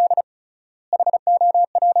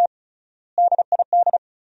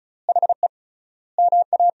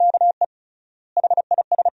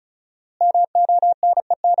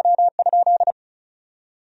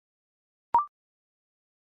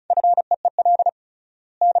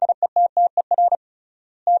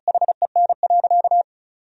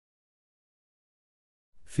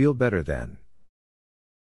 Feel better then.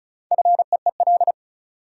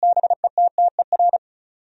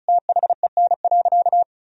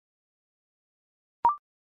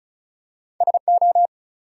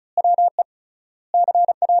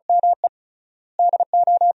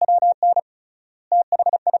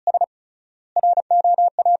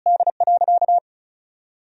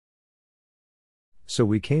 So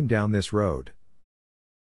we came down this road.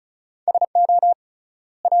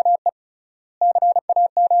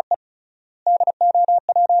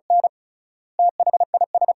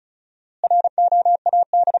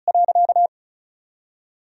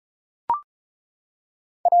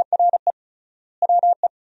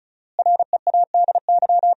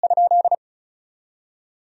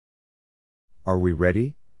 Are we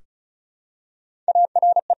ready?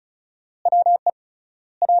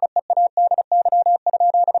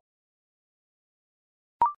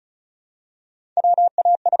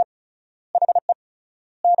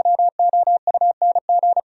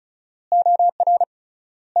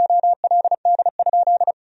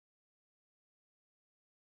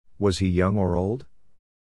 Was he young or old?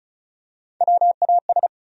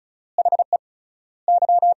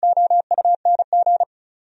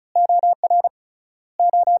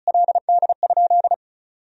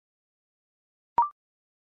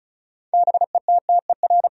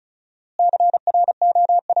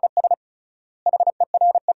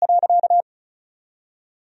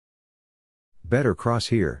 Better cross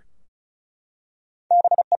here.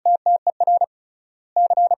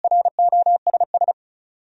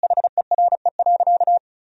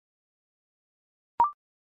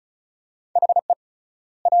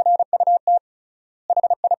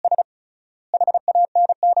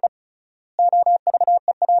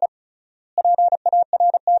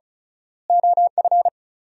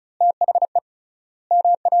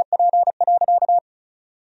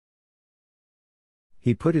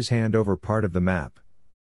 He put his hand over part of the map.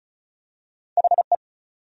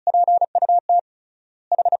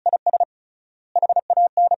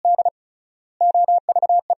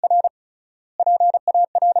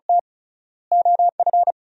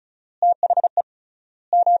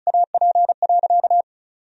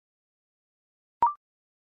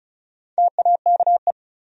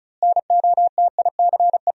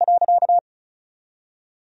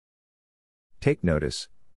 Take notice.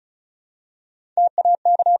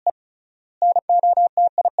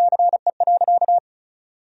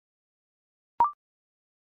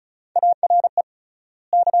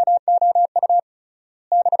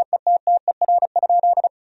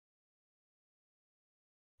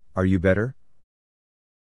 Are you better?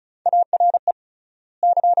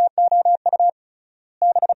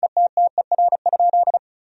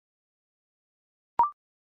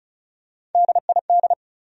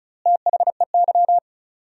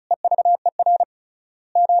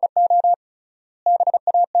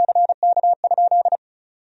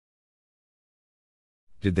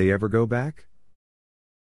 Did they ever go back?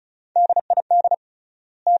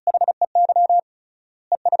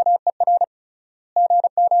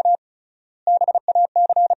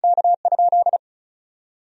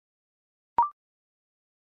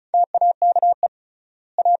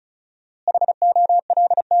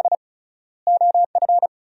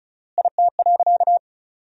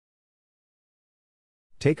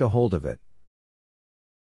 Take a hold of it.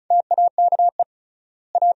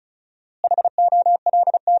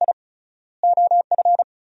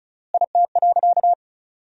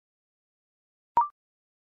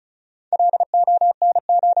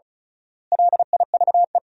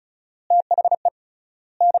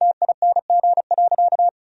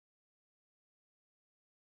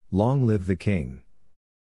 Long live the king.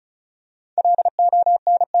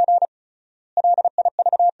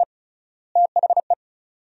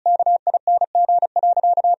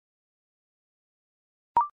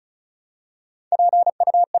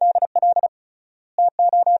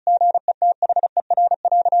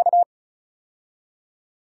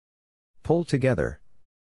 Pull together.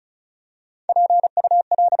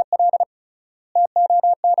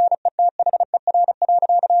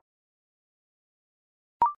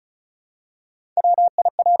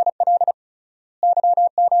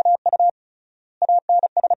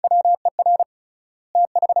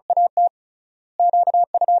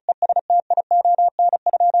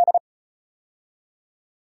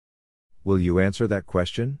 Will you answer that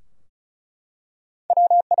question?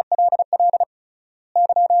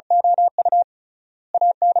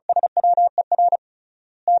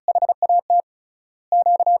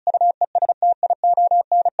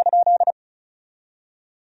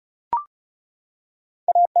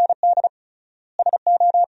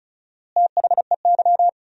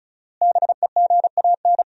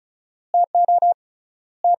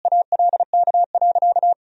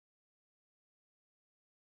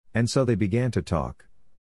 And so they began to talk.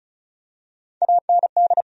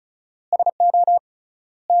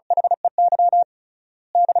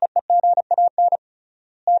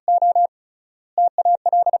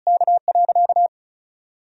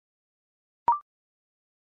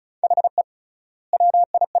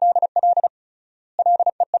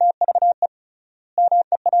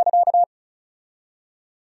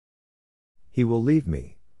 He will leave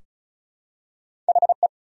me.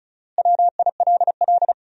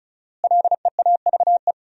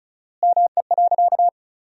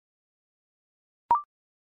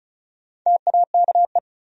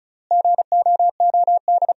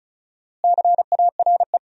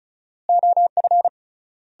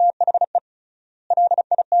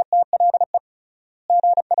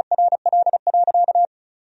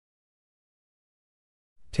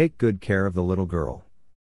 Take good care of the little girl.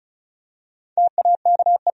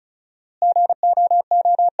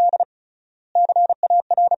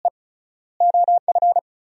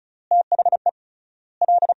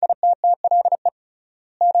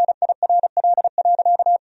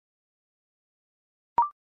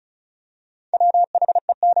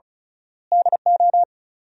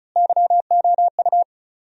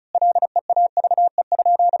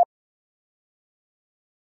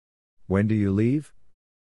 When do you leave?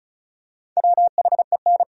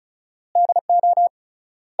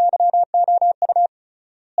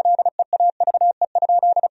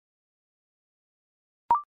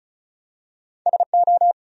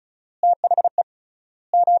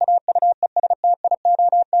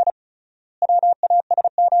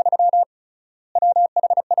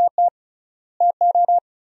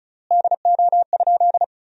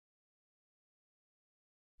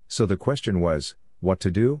 So the question was, what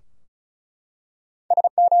to do?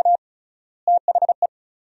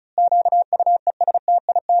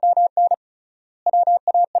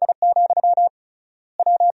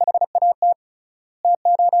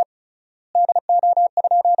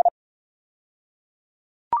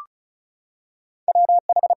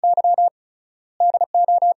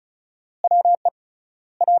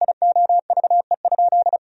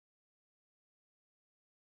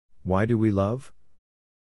 Why do we love?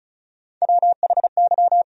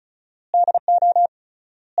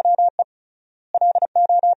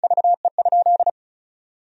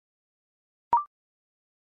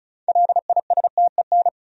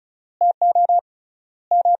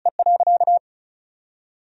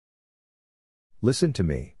 Listen to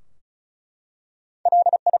me.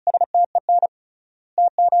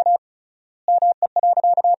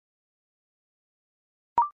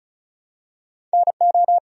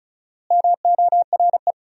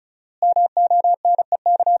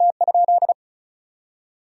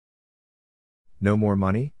 No more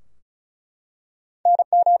money?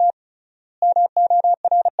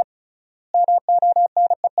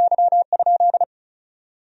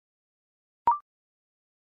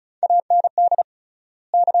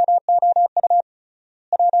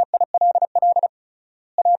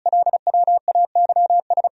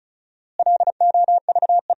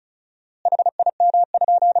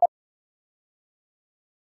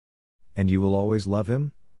 And you will always love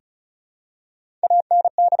him?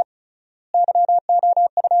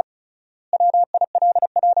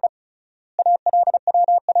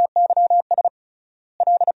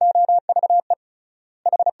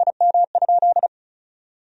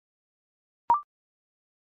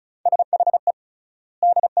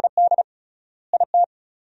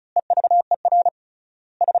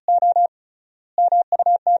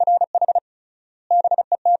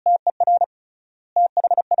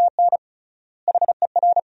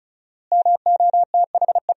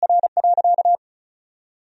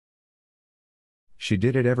 She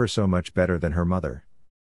did it ever so much better than her mother.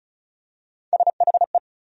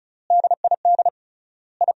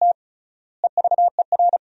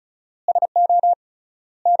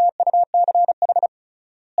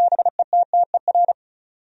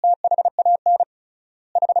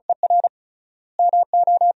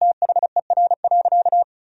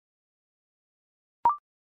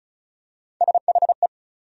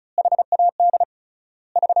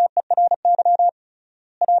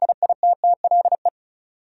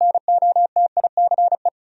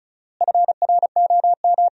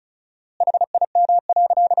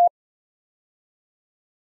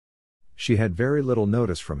 She had very little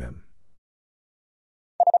notice from him.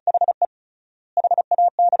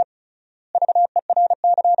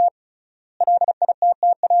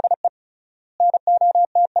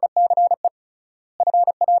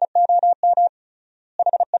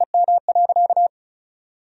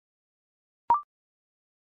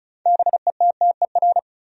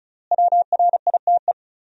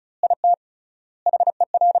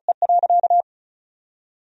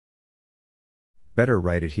 Better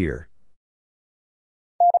write it here.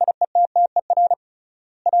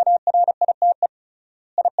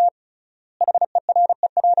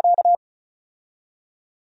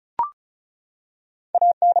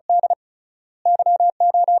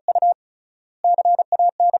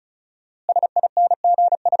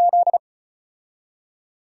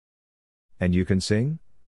 And you can sing?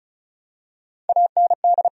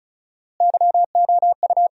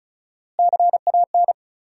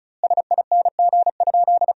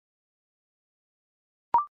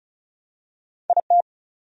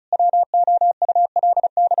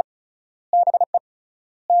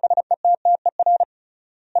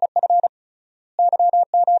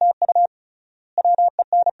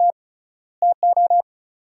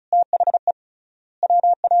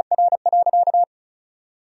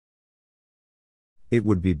 It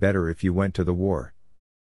would be better if you went to the war.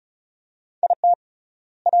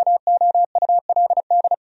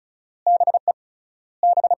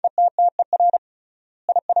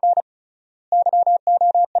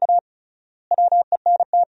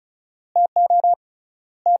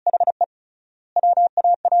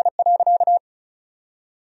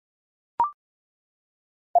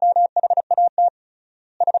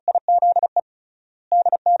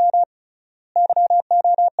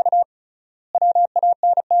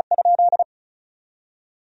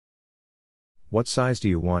 What size do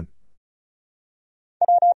you want?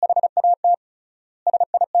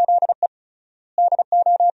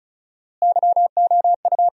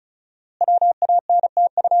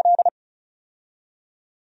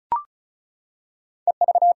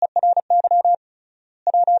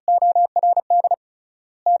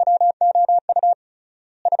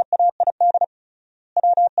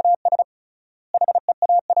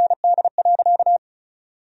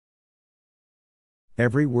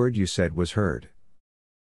 Every word you said was heard.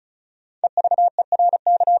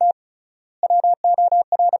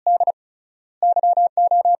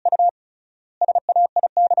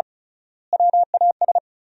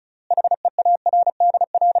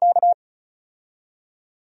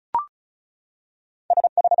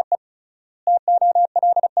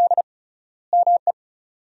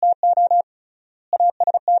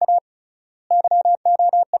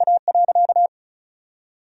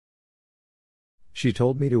 She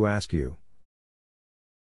told me to ask you.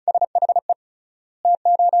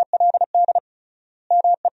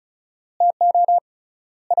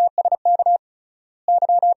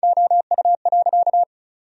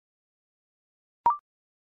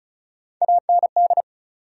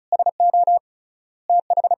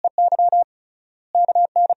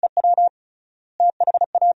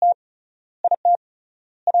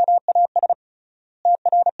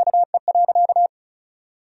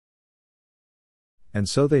 And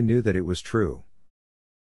so they knew that it was true.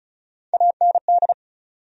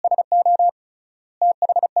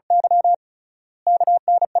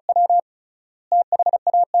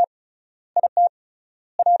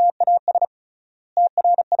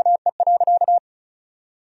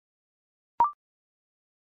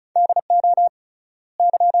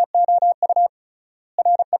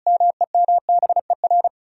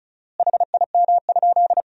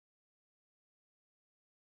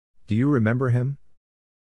 Do you remember him?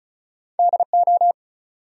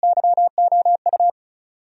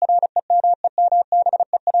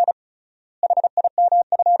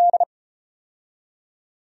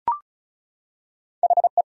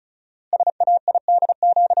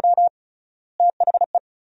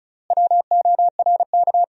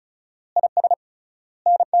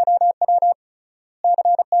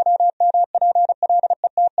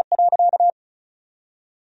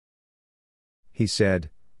 He said,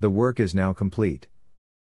 "The work is now complete."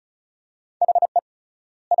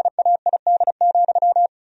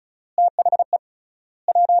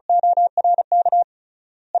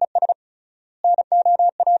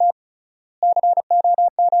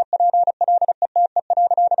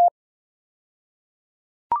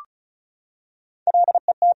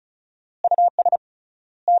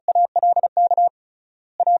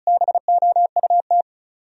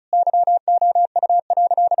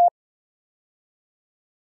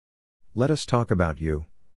 Let us talk about you.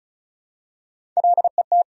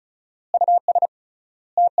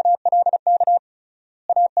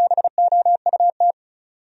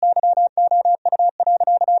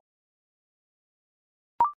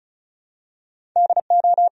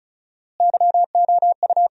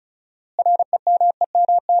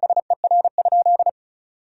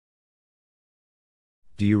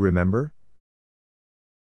 Do you remember?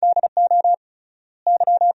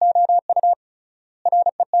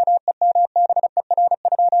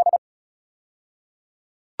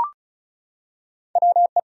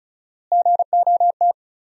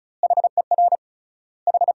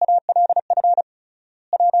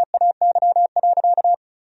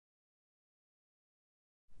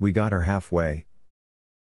 We got her halfway.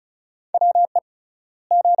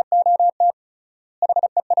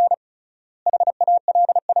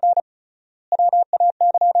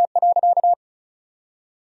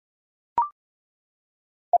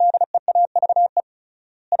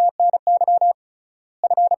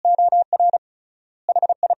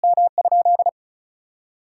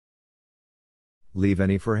 Leave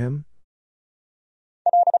any for him?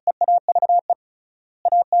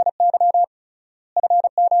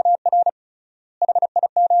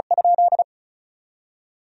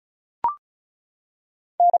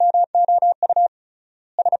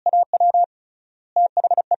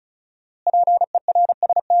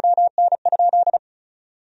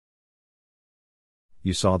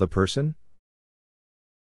 You saw the person?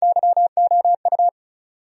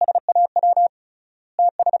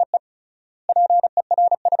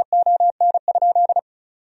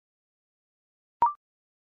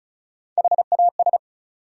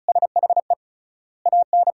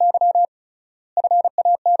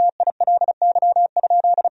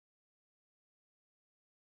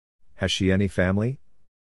 Has she any family?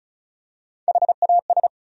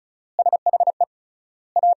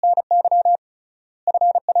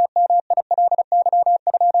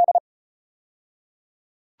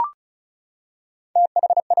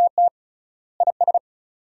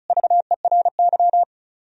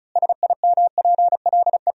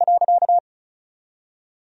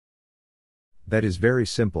 That is very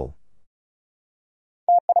simple.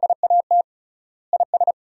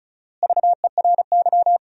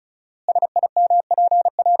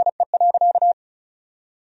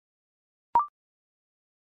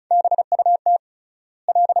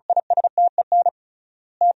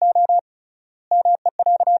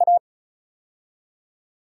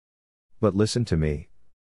 But listen to me.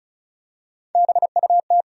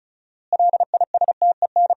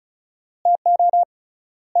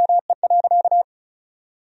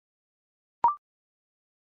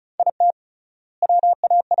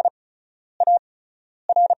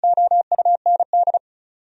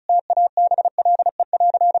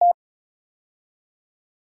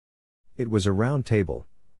 It was a round table.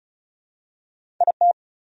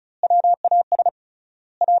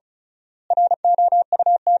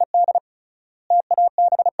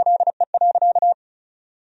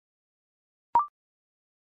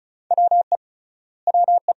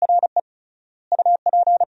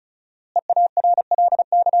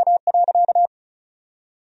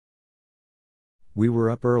 We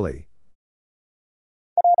were up early.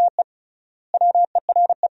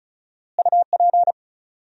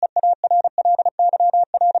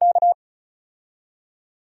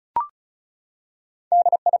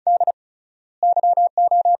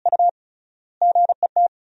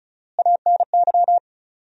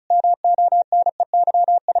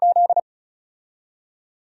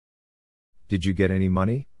 Did you get any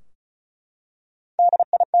money?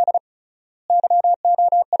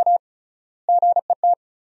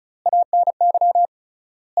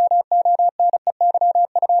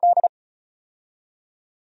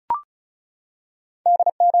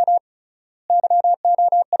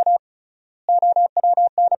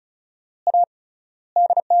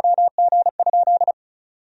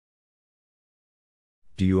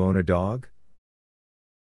 Do you own a dog?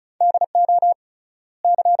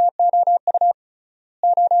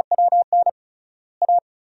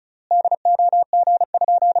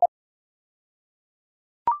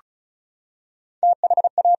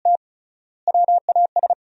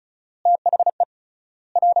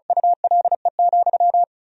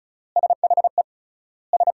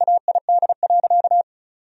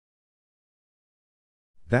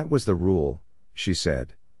 That was the rule, she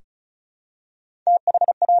said.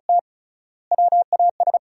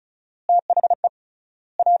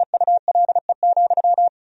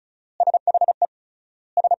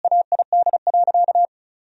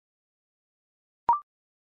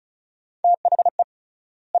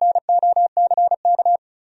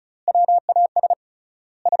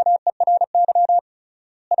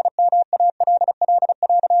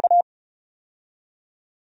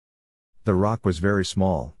 The rock was very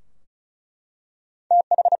small.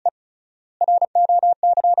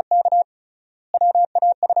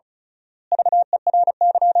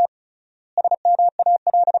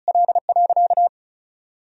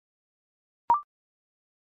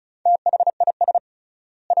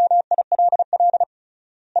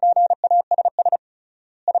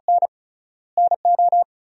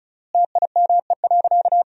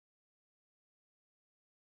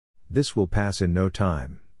 This will pass in no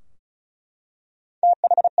time.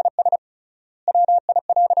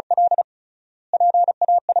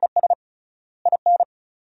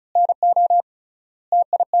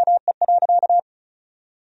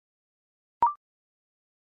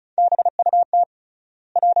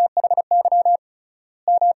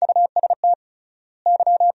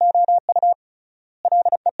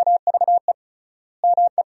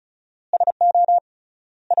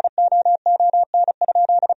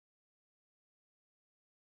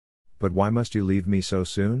 But why must you leave me so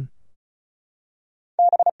soon?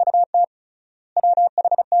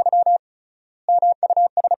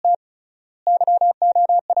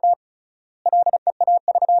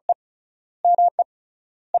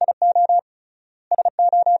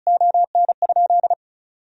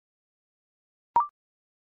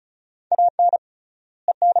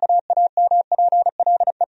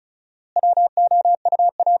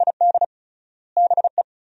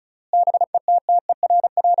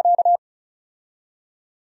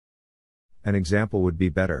 An example would be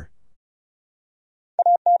better.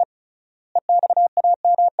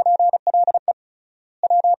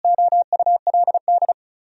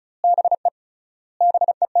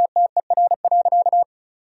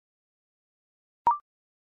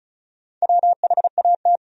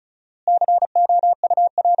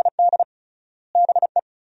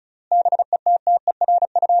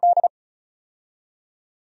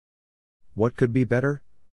 What could be better?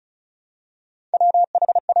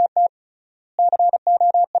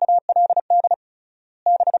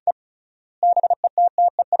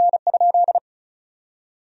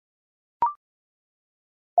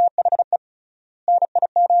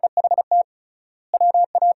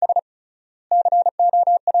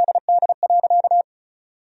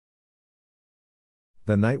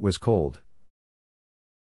 The night was cold.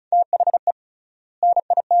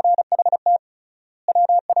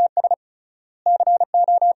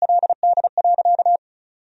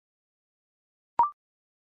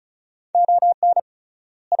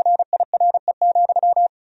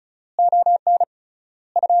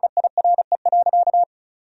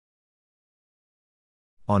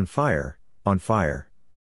 On fire, on fire.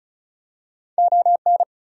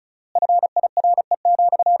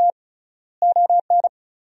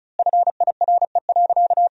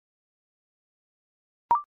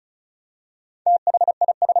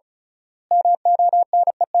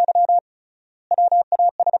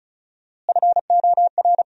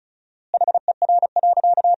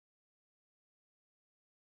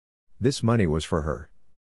 This money was for her.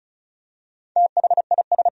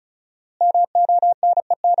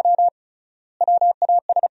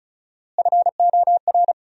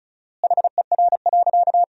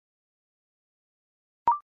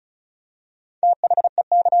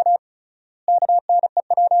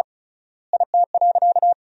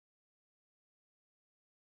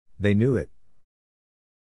 They knew it.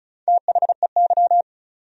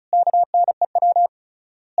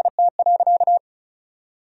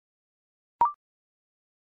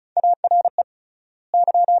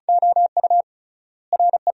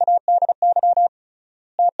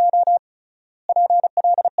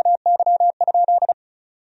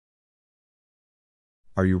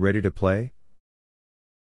 Are you ready to play?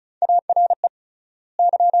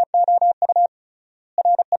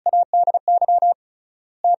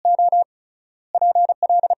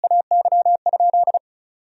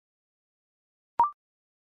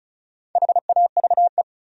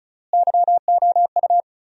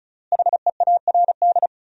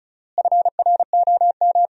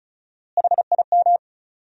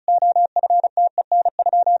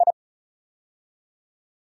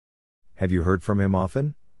 Have you heard from him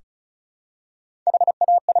often?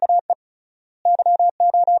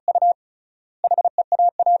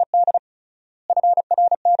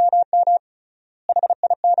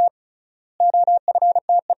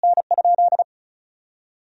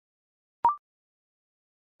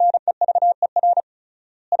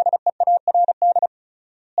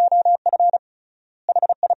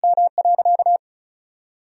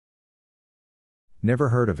 Never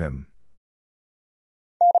heard of him.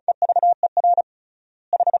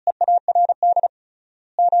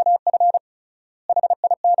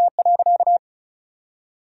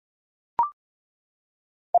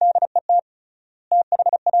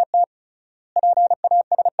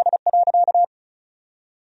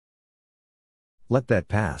 Let that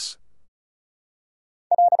pass.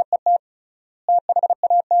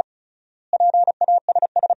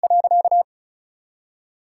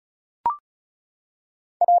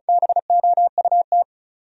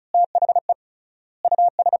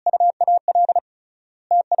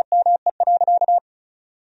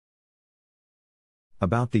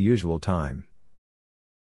 About the usual time.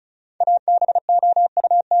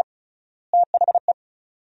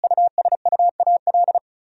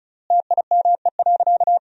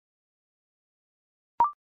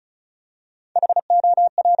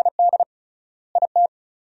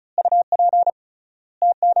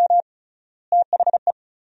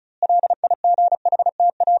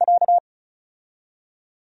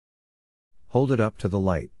 Hold it up to the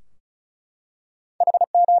light.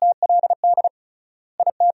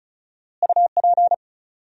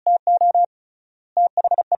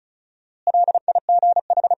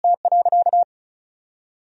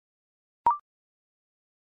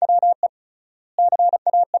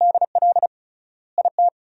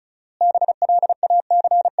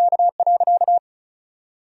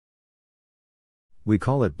 We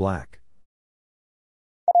call it black.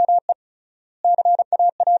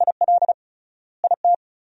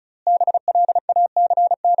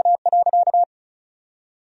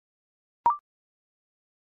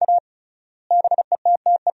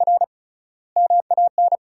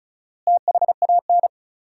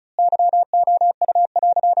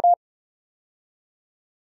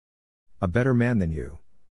 A better man than you.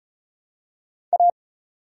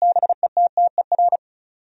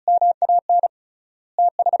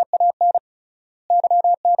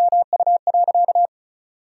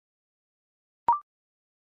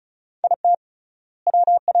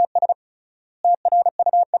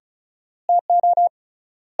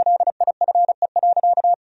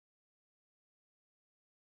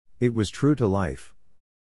 It was true to life.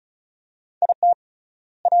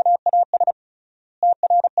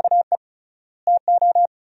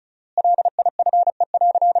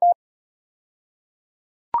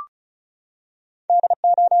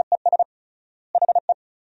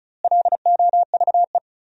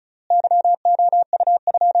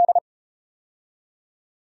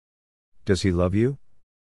 Does he love you?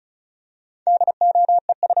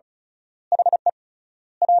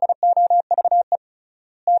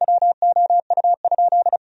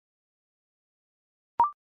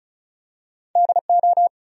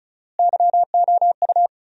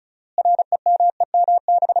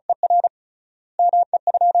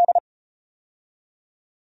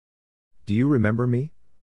 Do you remember me?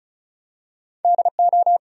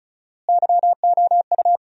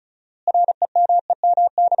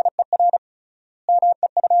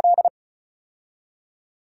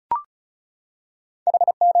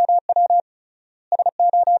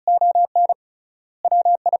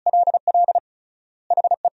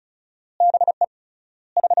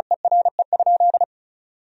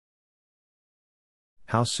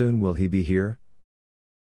 How soon will he be here?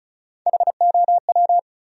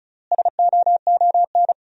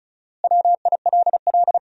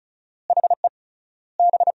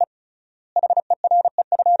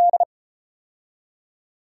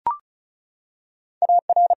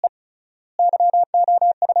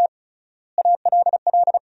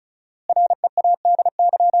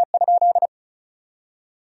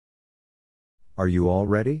 Are you all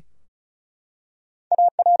ready?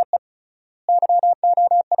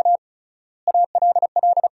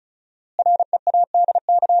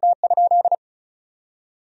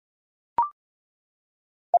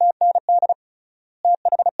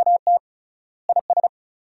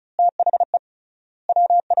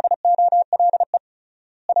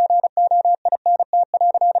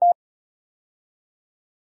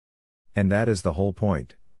 And that is the whole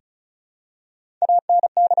point.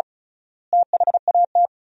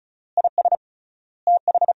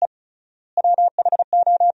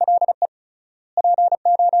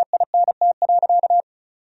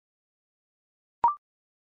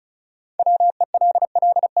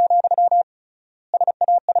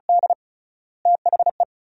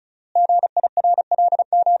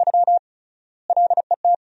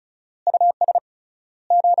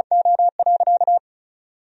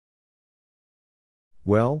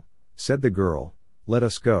 Well, said the girl, let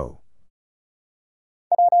us go.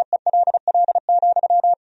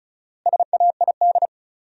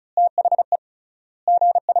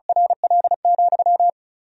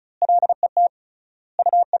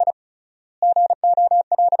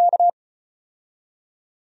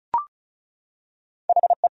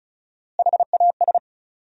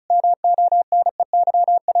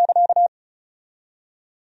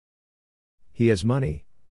 He has money.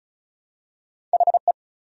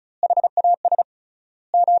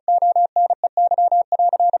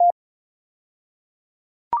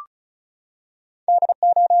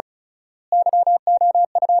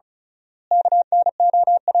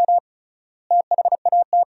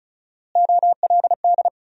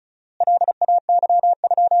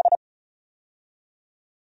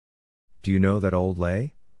 Do you know that old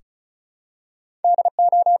lay?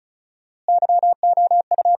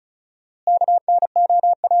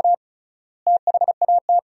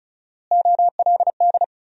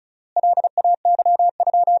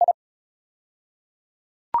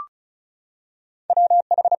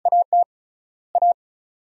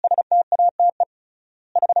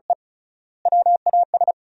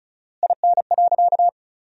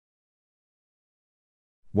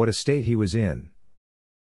 What a state he was in.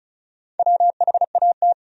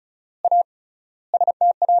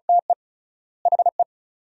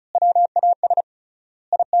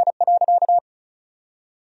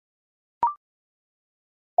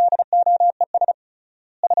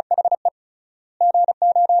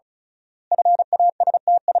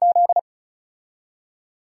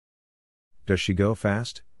 Does she go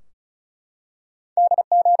fast?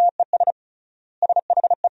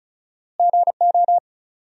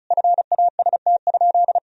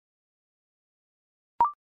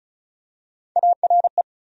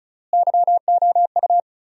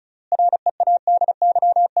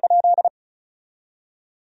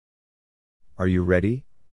 Are you ready?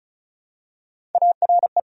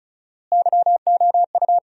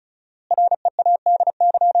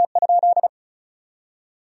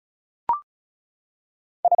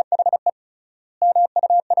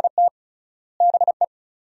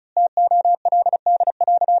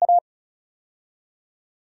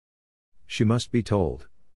 She must be told.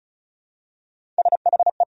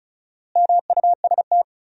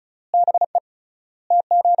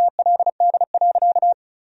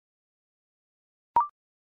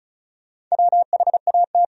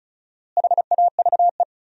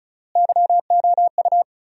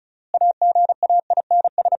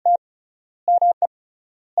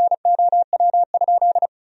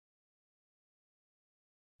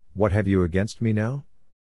 What have you against me now?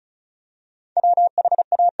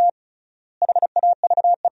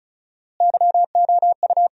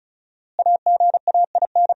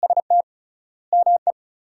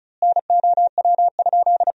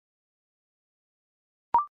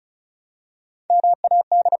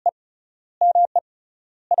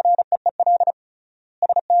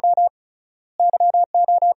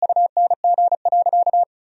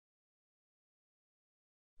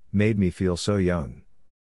 Made me feel so young.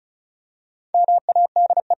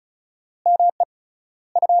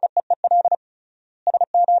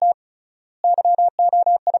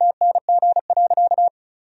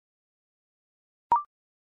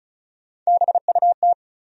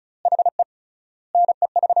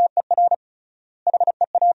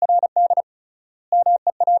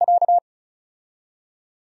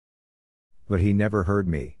 But he never heard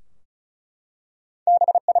me.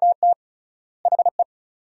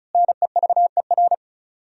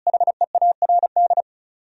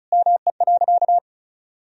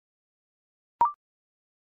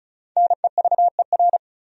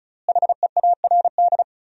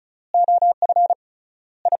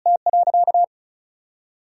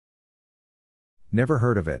 Never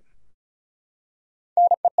heard of it.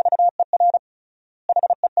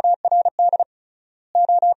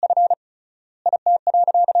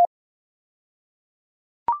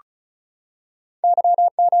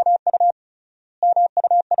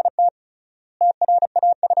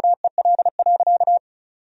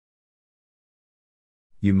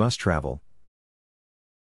 You must travel.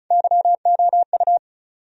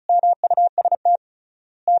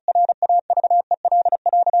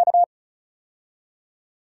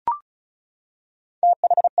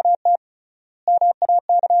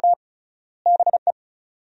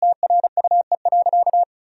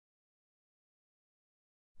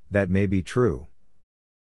 That may be true.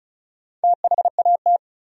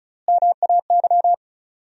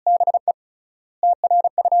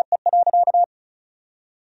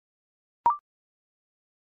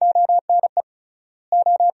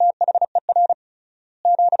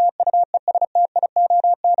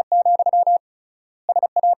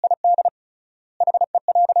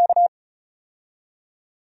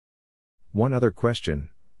 One other question,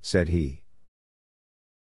 said he.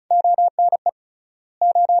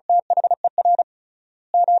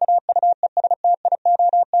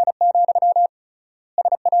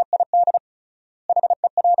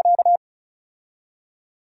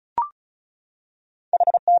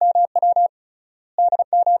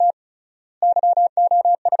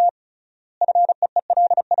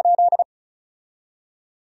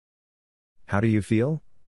 How do you feel?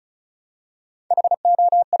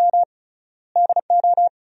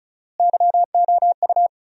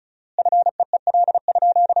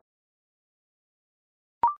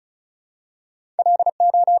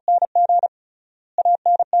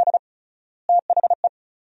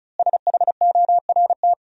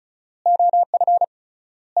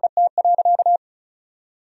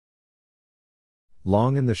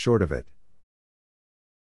 Long and the short of it.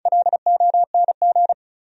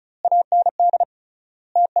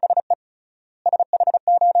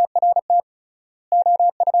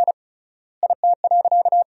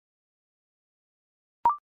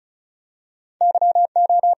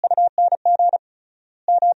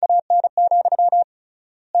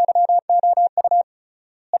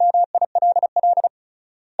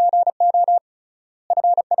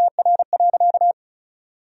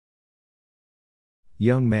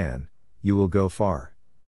 Young man, you will go far.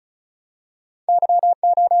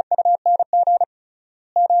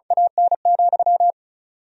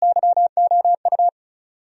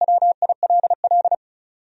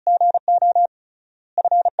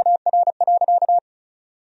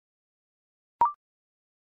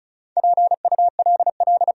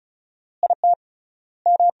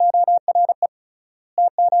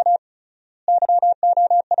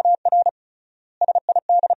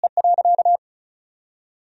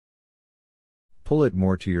 Pull it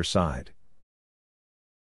more to your side.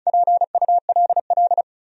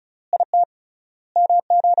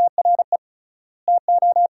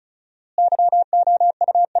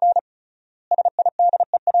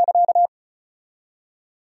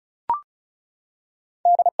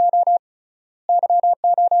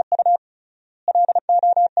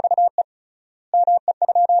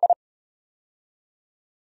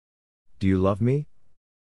 Do you love me?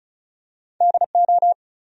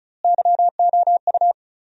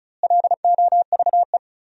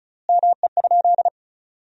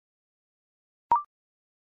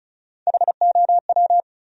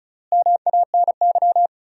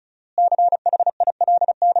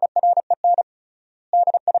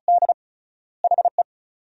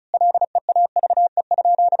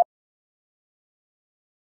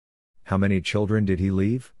 How many children did he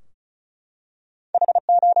leave?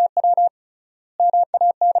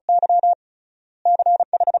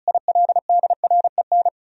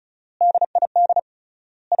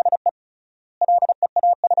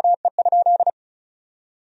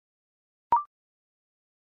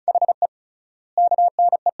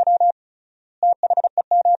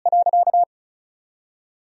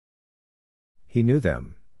 He knew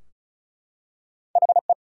them.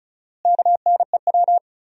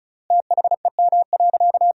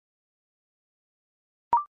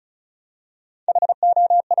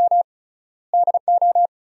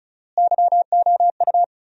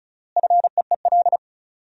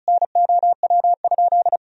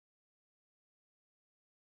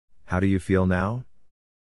 How do you feel now?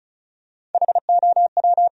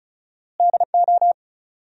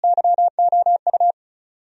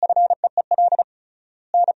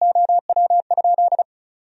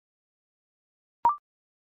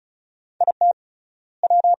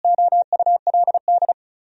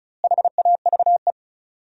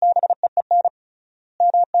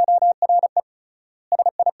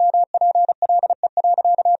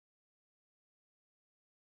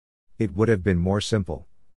 It would have been more simple.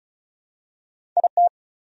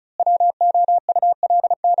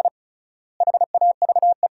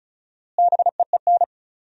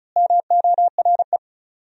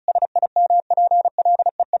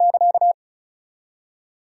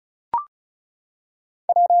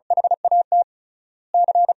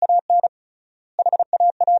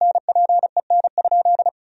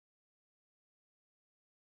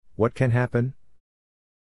 What can happen?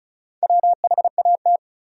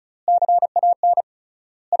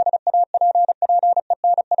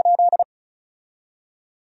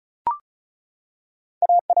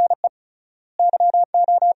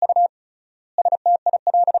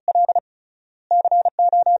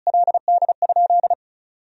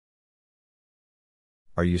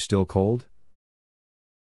 Are you still cold?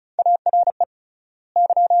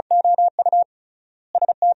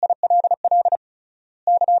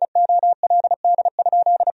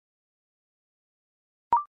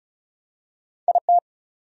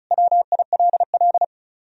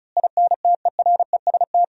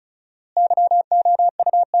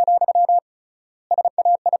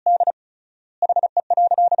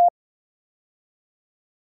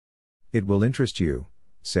 It will interest you,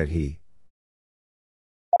 said he.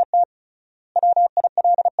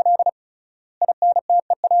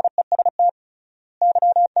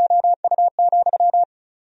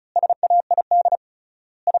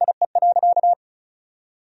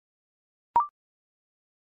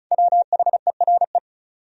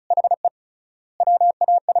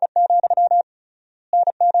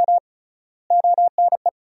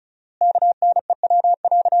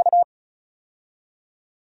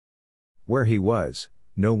 Where he was,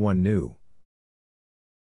 no one knew.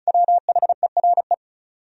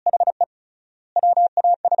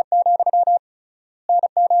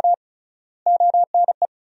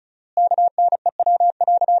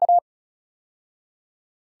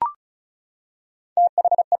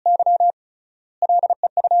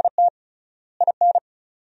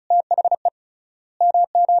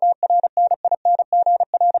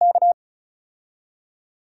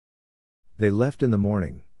 They left in the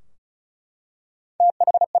morning.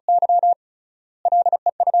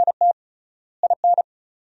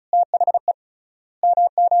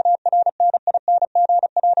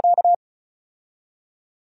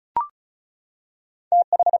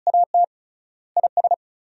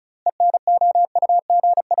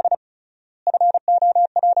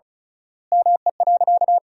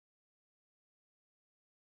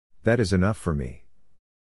 That is enough for me.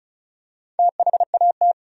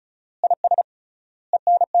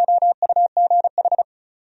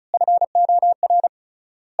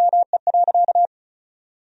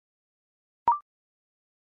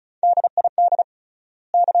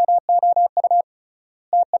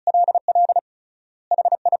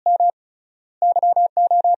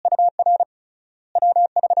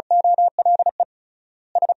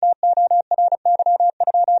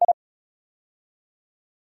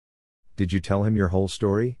 Did you tell him your whole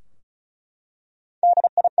story?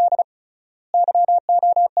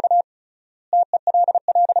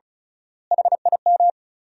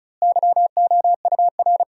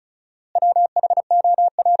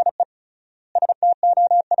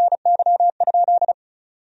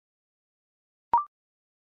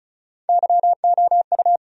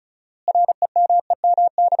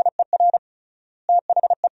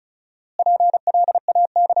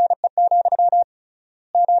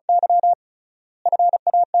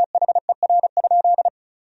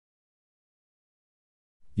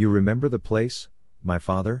 You remember the place, my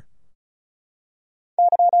father?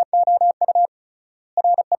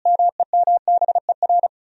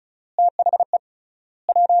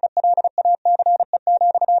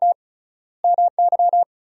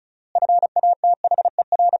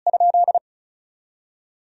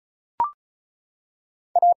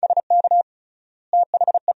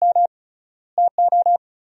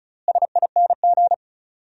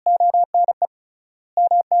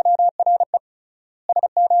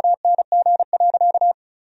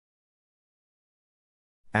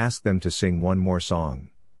 Ask them to sing one more song.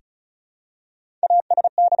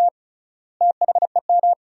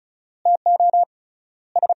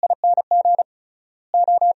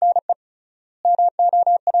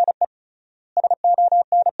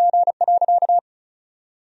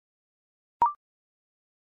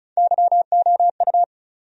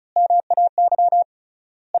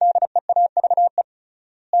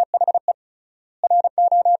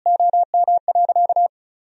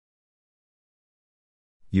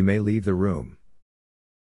 You may leave the room.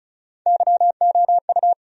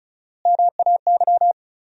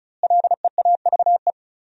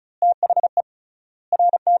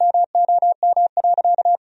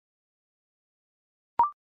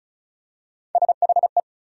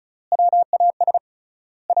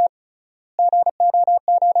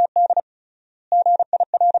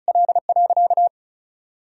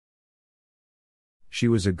 She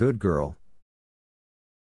was a good girl.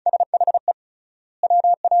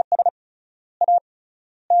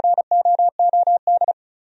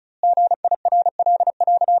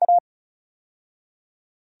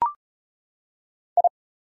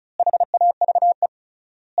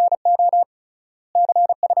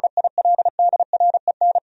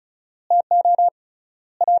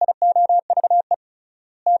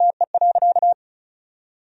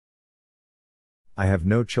 I have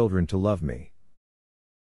no children to love me.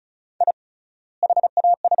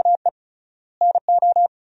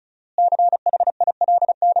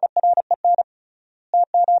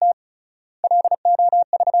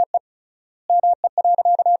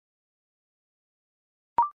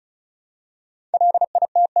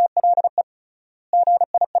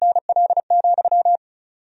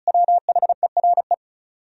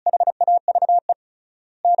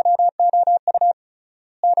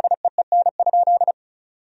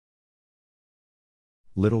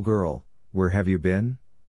 Little girl, where have you been?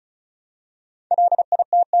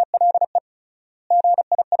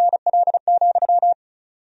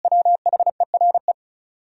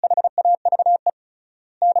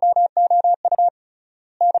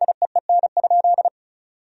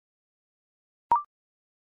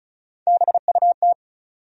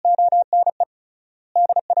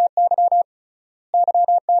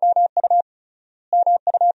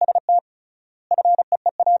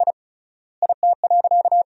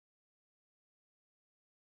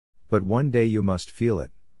 But one day you must feel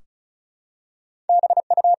it.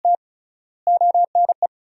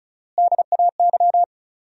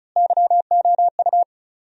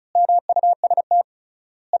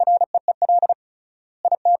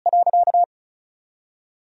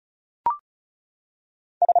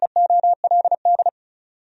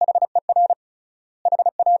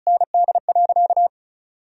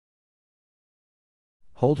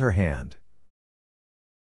 Hold her hand.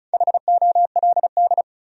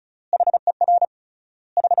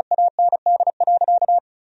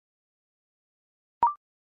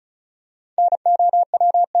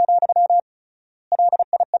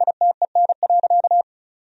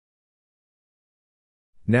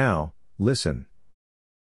 Now, listen.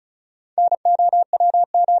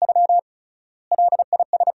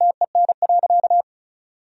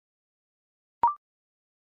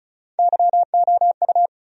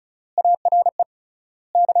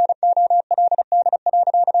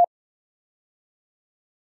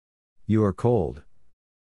 You are cold.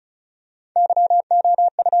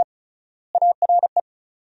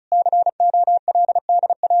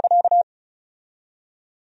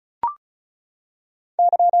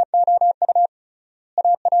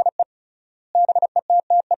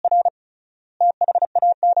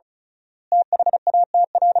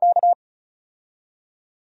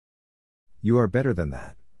 You are better than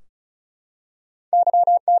that.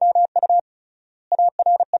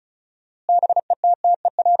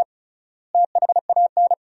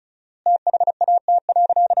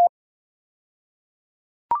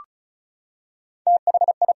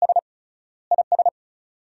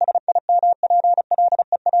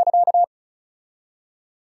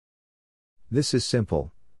 This is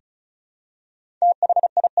simple.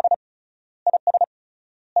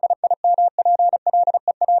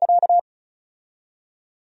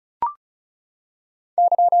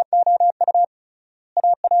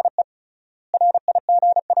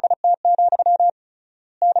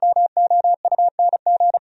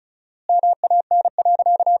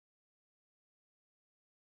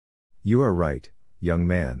 You are right, young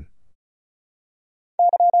man.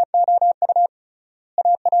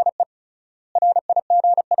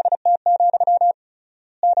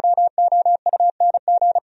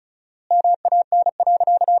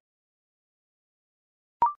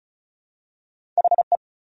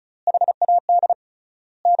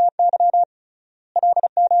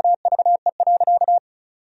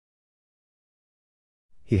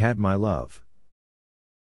 He had my love.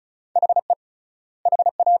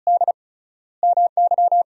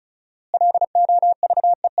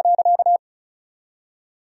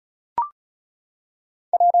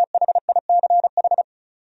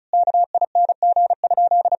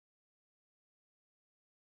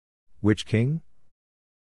 Which king?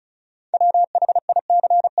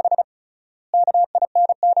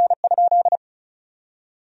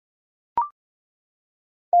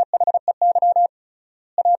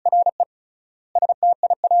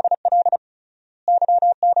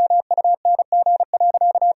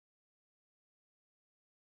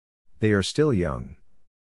 They are still young.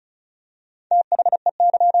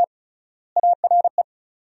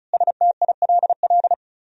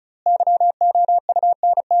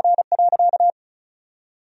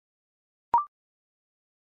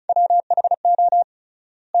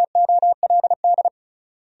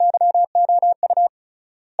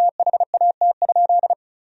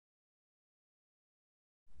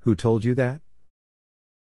 Who told you that?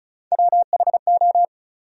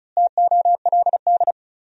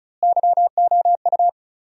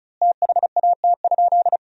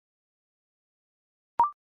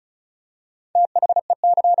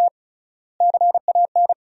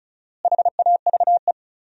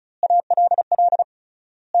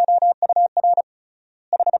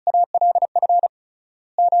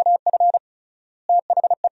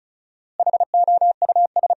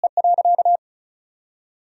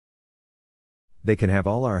 They can have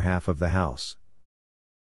all our half of the house.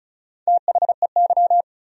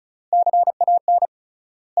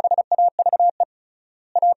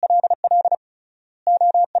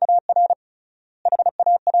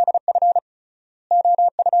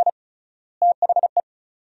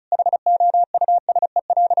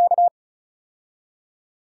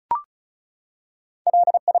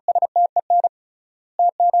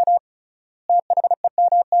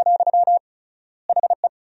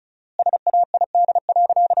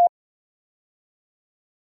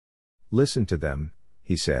 Listen to them,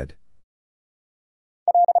 he said.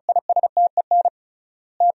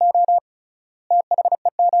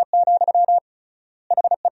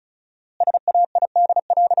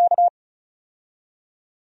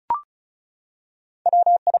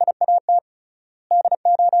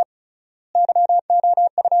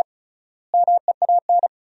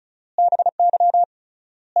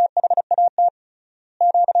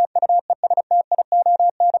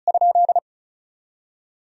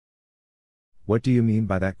 What do you mean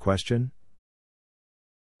by that question?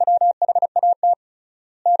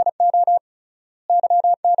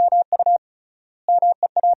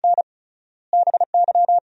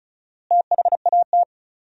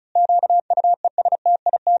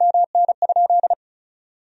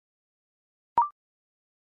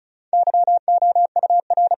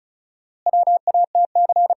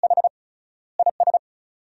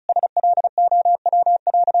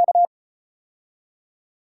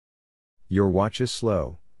 Your watch is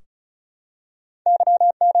slow.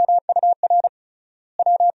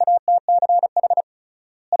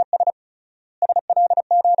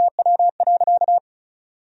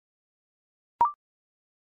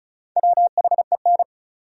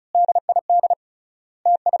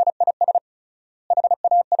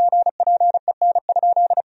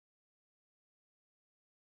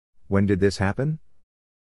 When did this happen?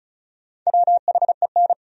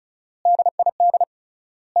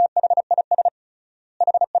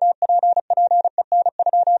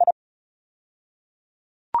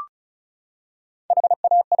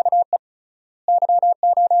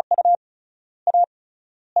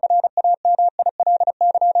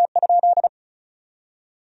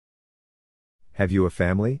 Have you a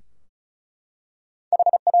family?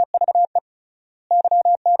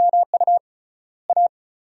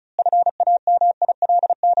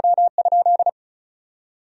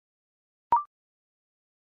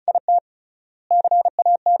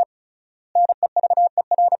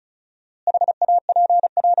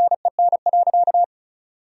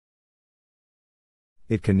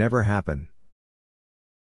 It can never happen.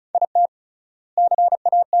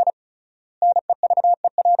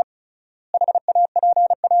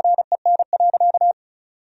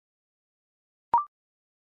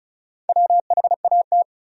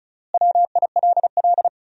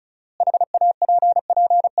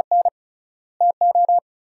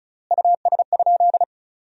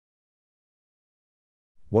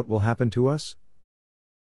 What will happen to us?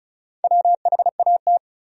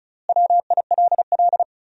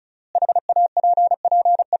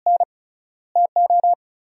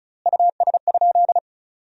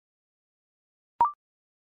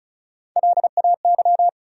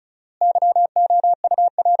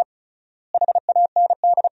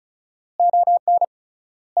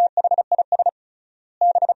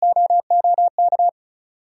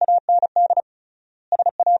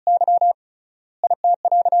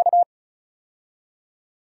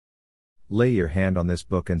 Lay your hand on this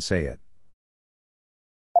book and say it.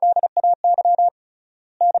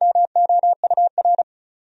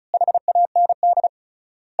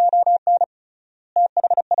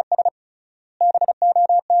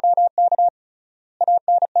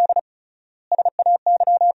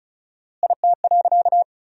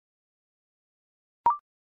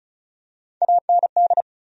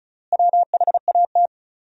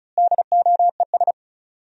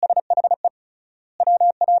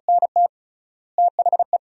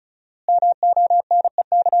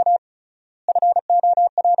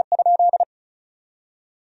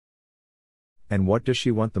 And what does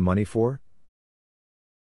she want the money for?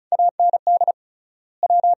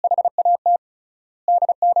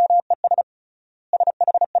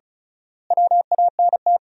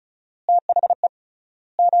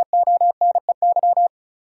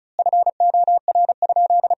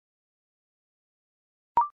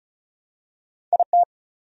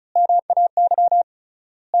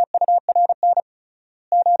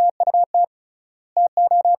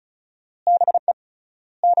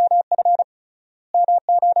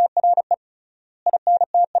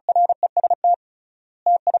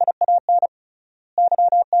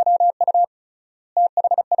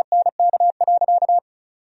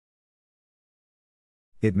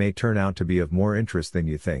 It may turn out to be of more interest than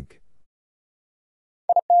you think.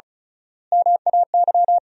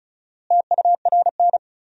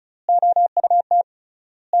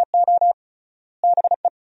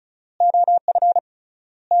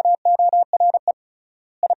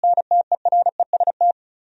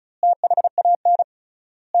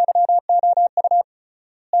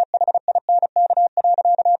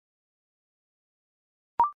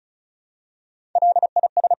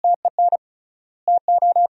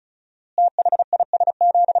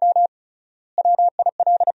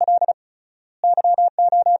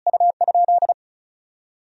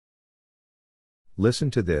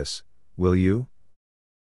 Listen to this, will you?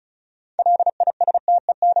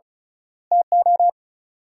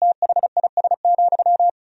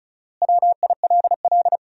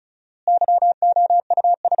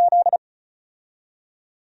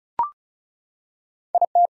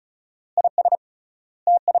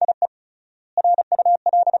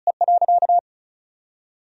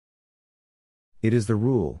 It is the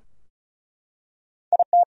rule.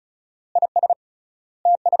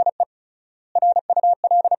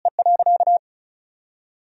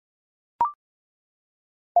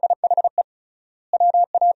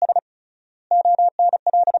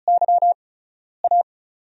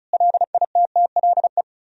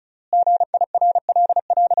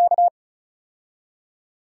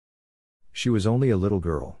 She was only a little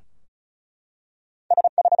girl.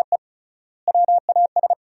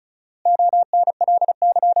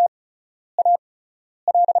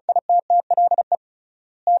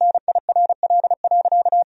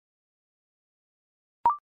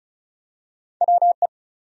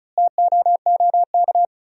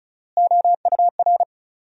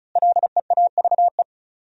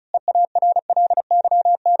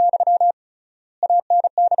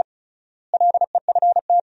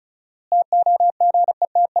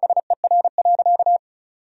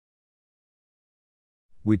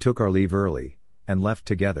 We took our leave early, and left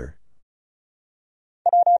together.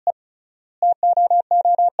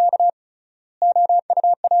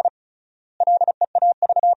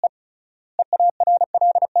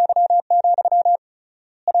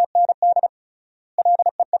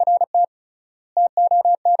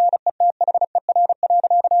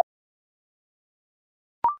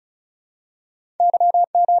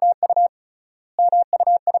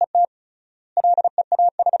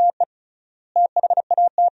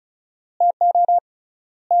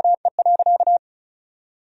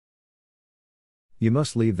 You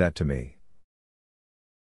must leave that to me.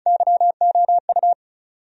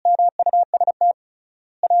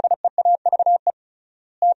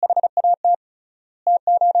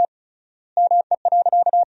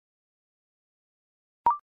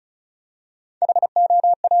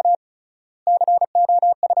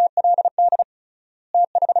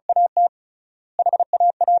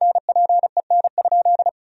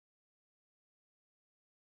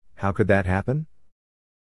 How could that happen?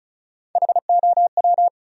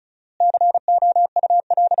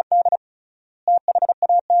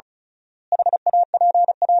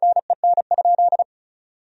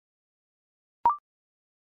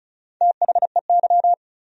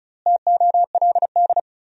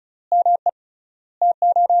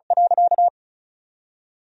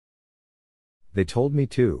 They told me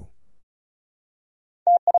to.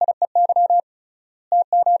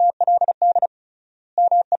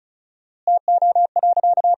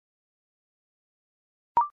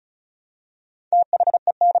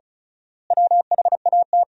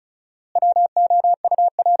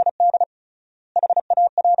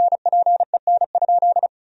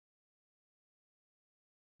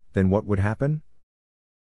 Then what would happen?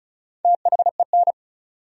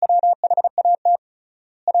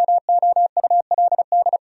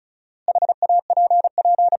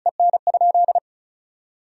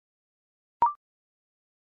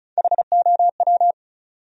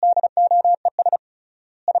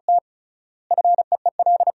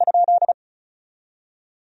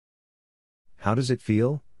 How does it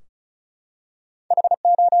feel?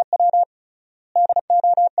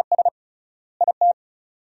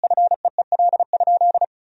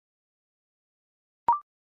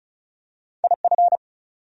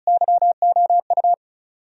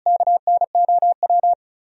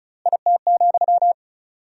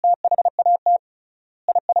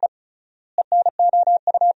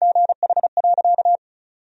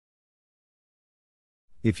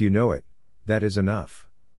 If you know it, that is enough.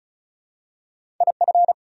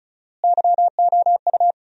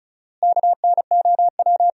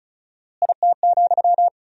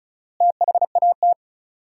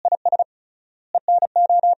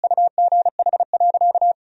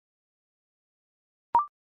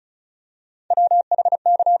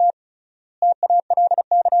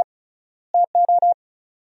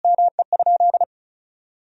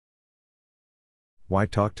 Why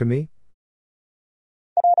talk to me?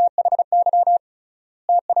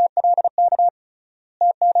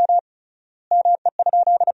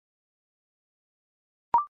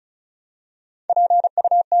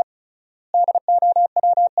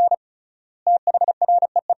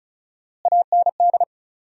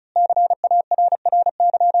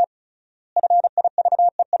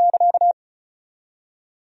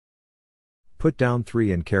 Put down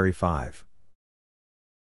 3 and carry 5.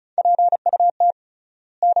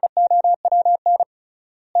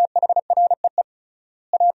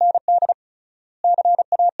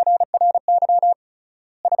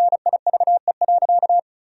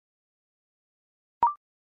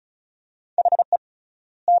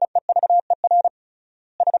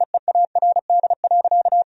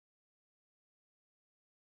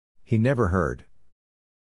 He never heard.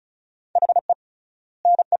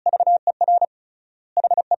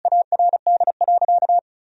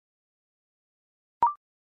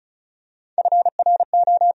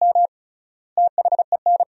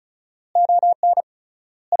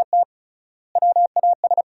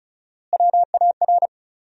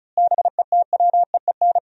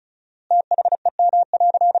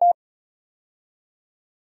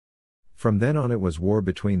 From then on it was war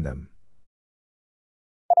between them.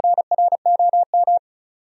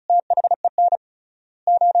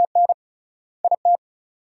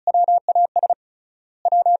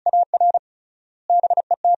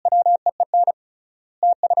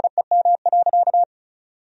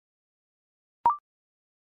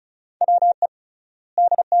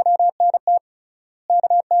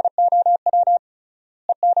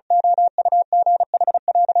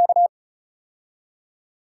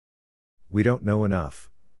 We don't know enough.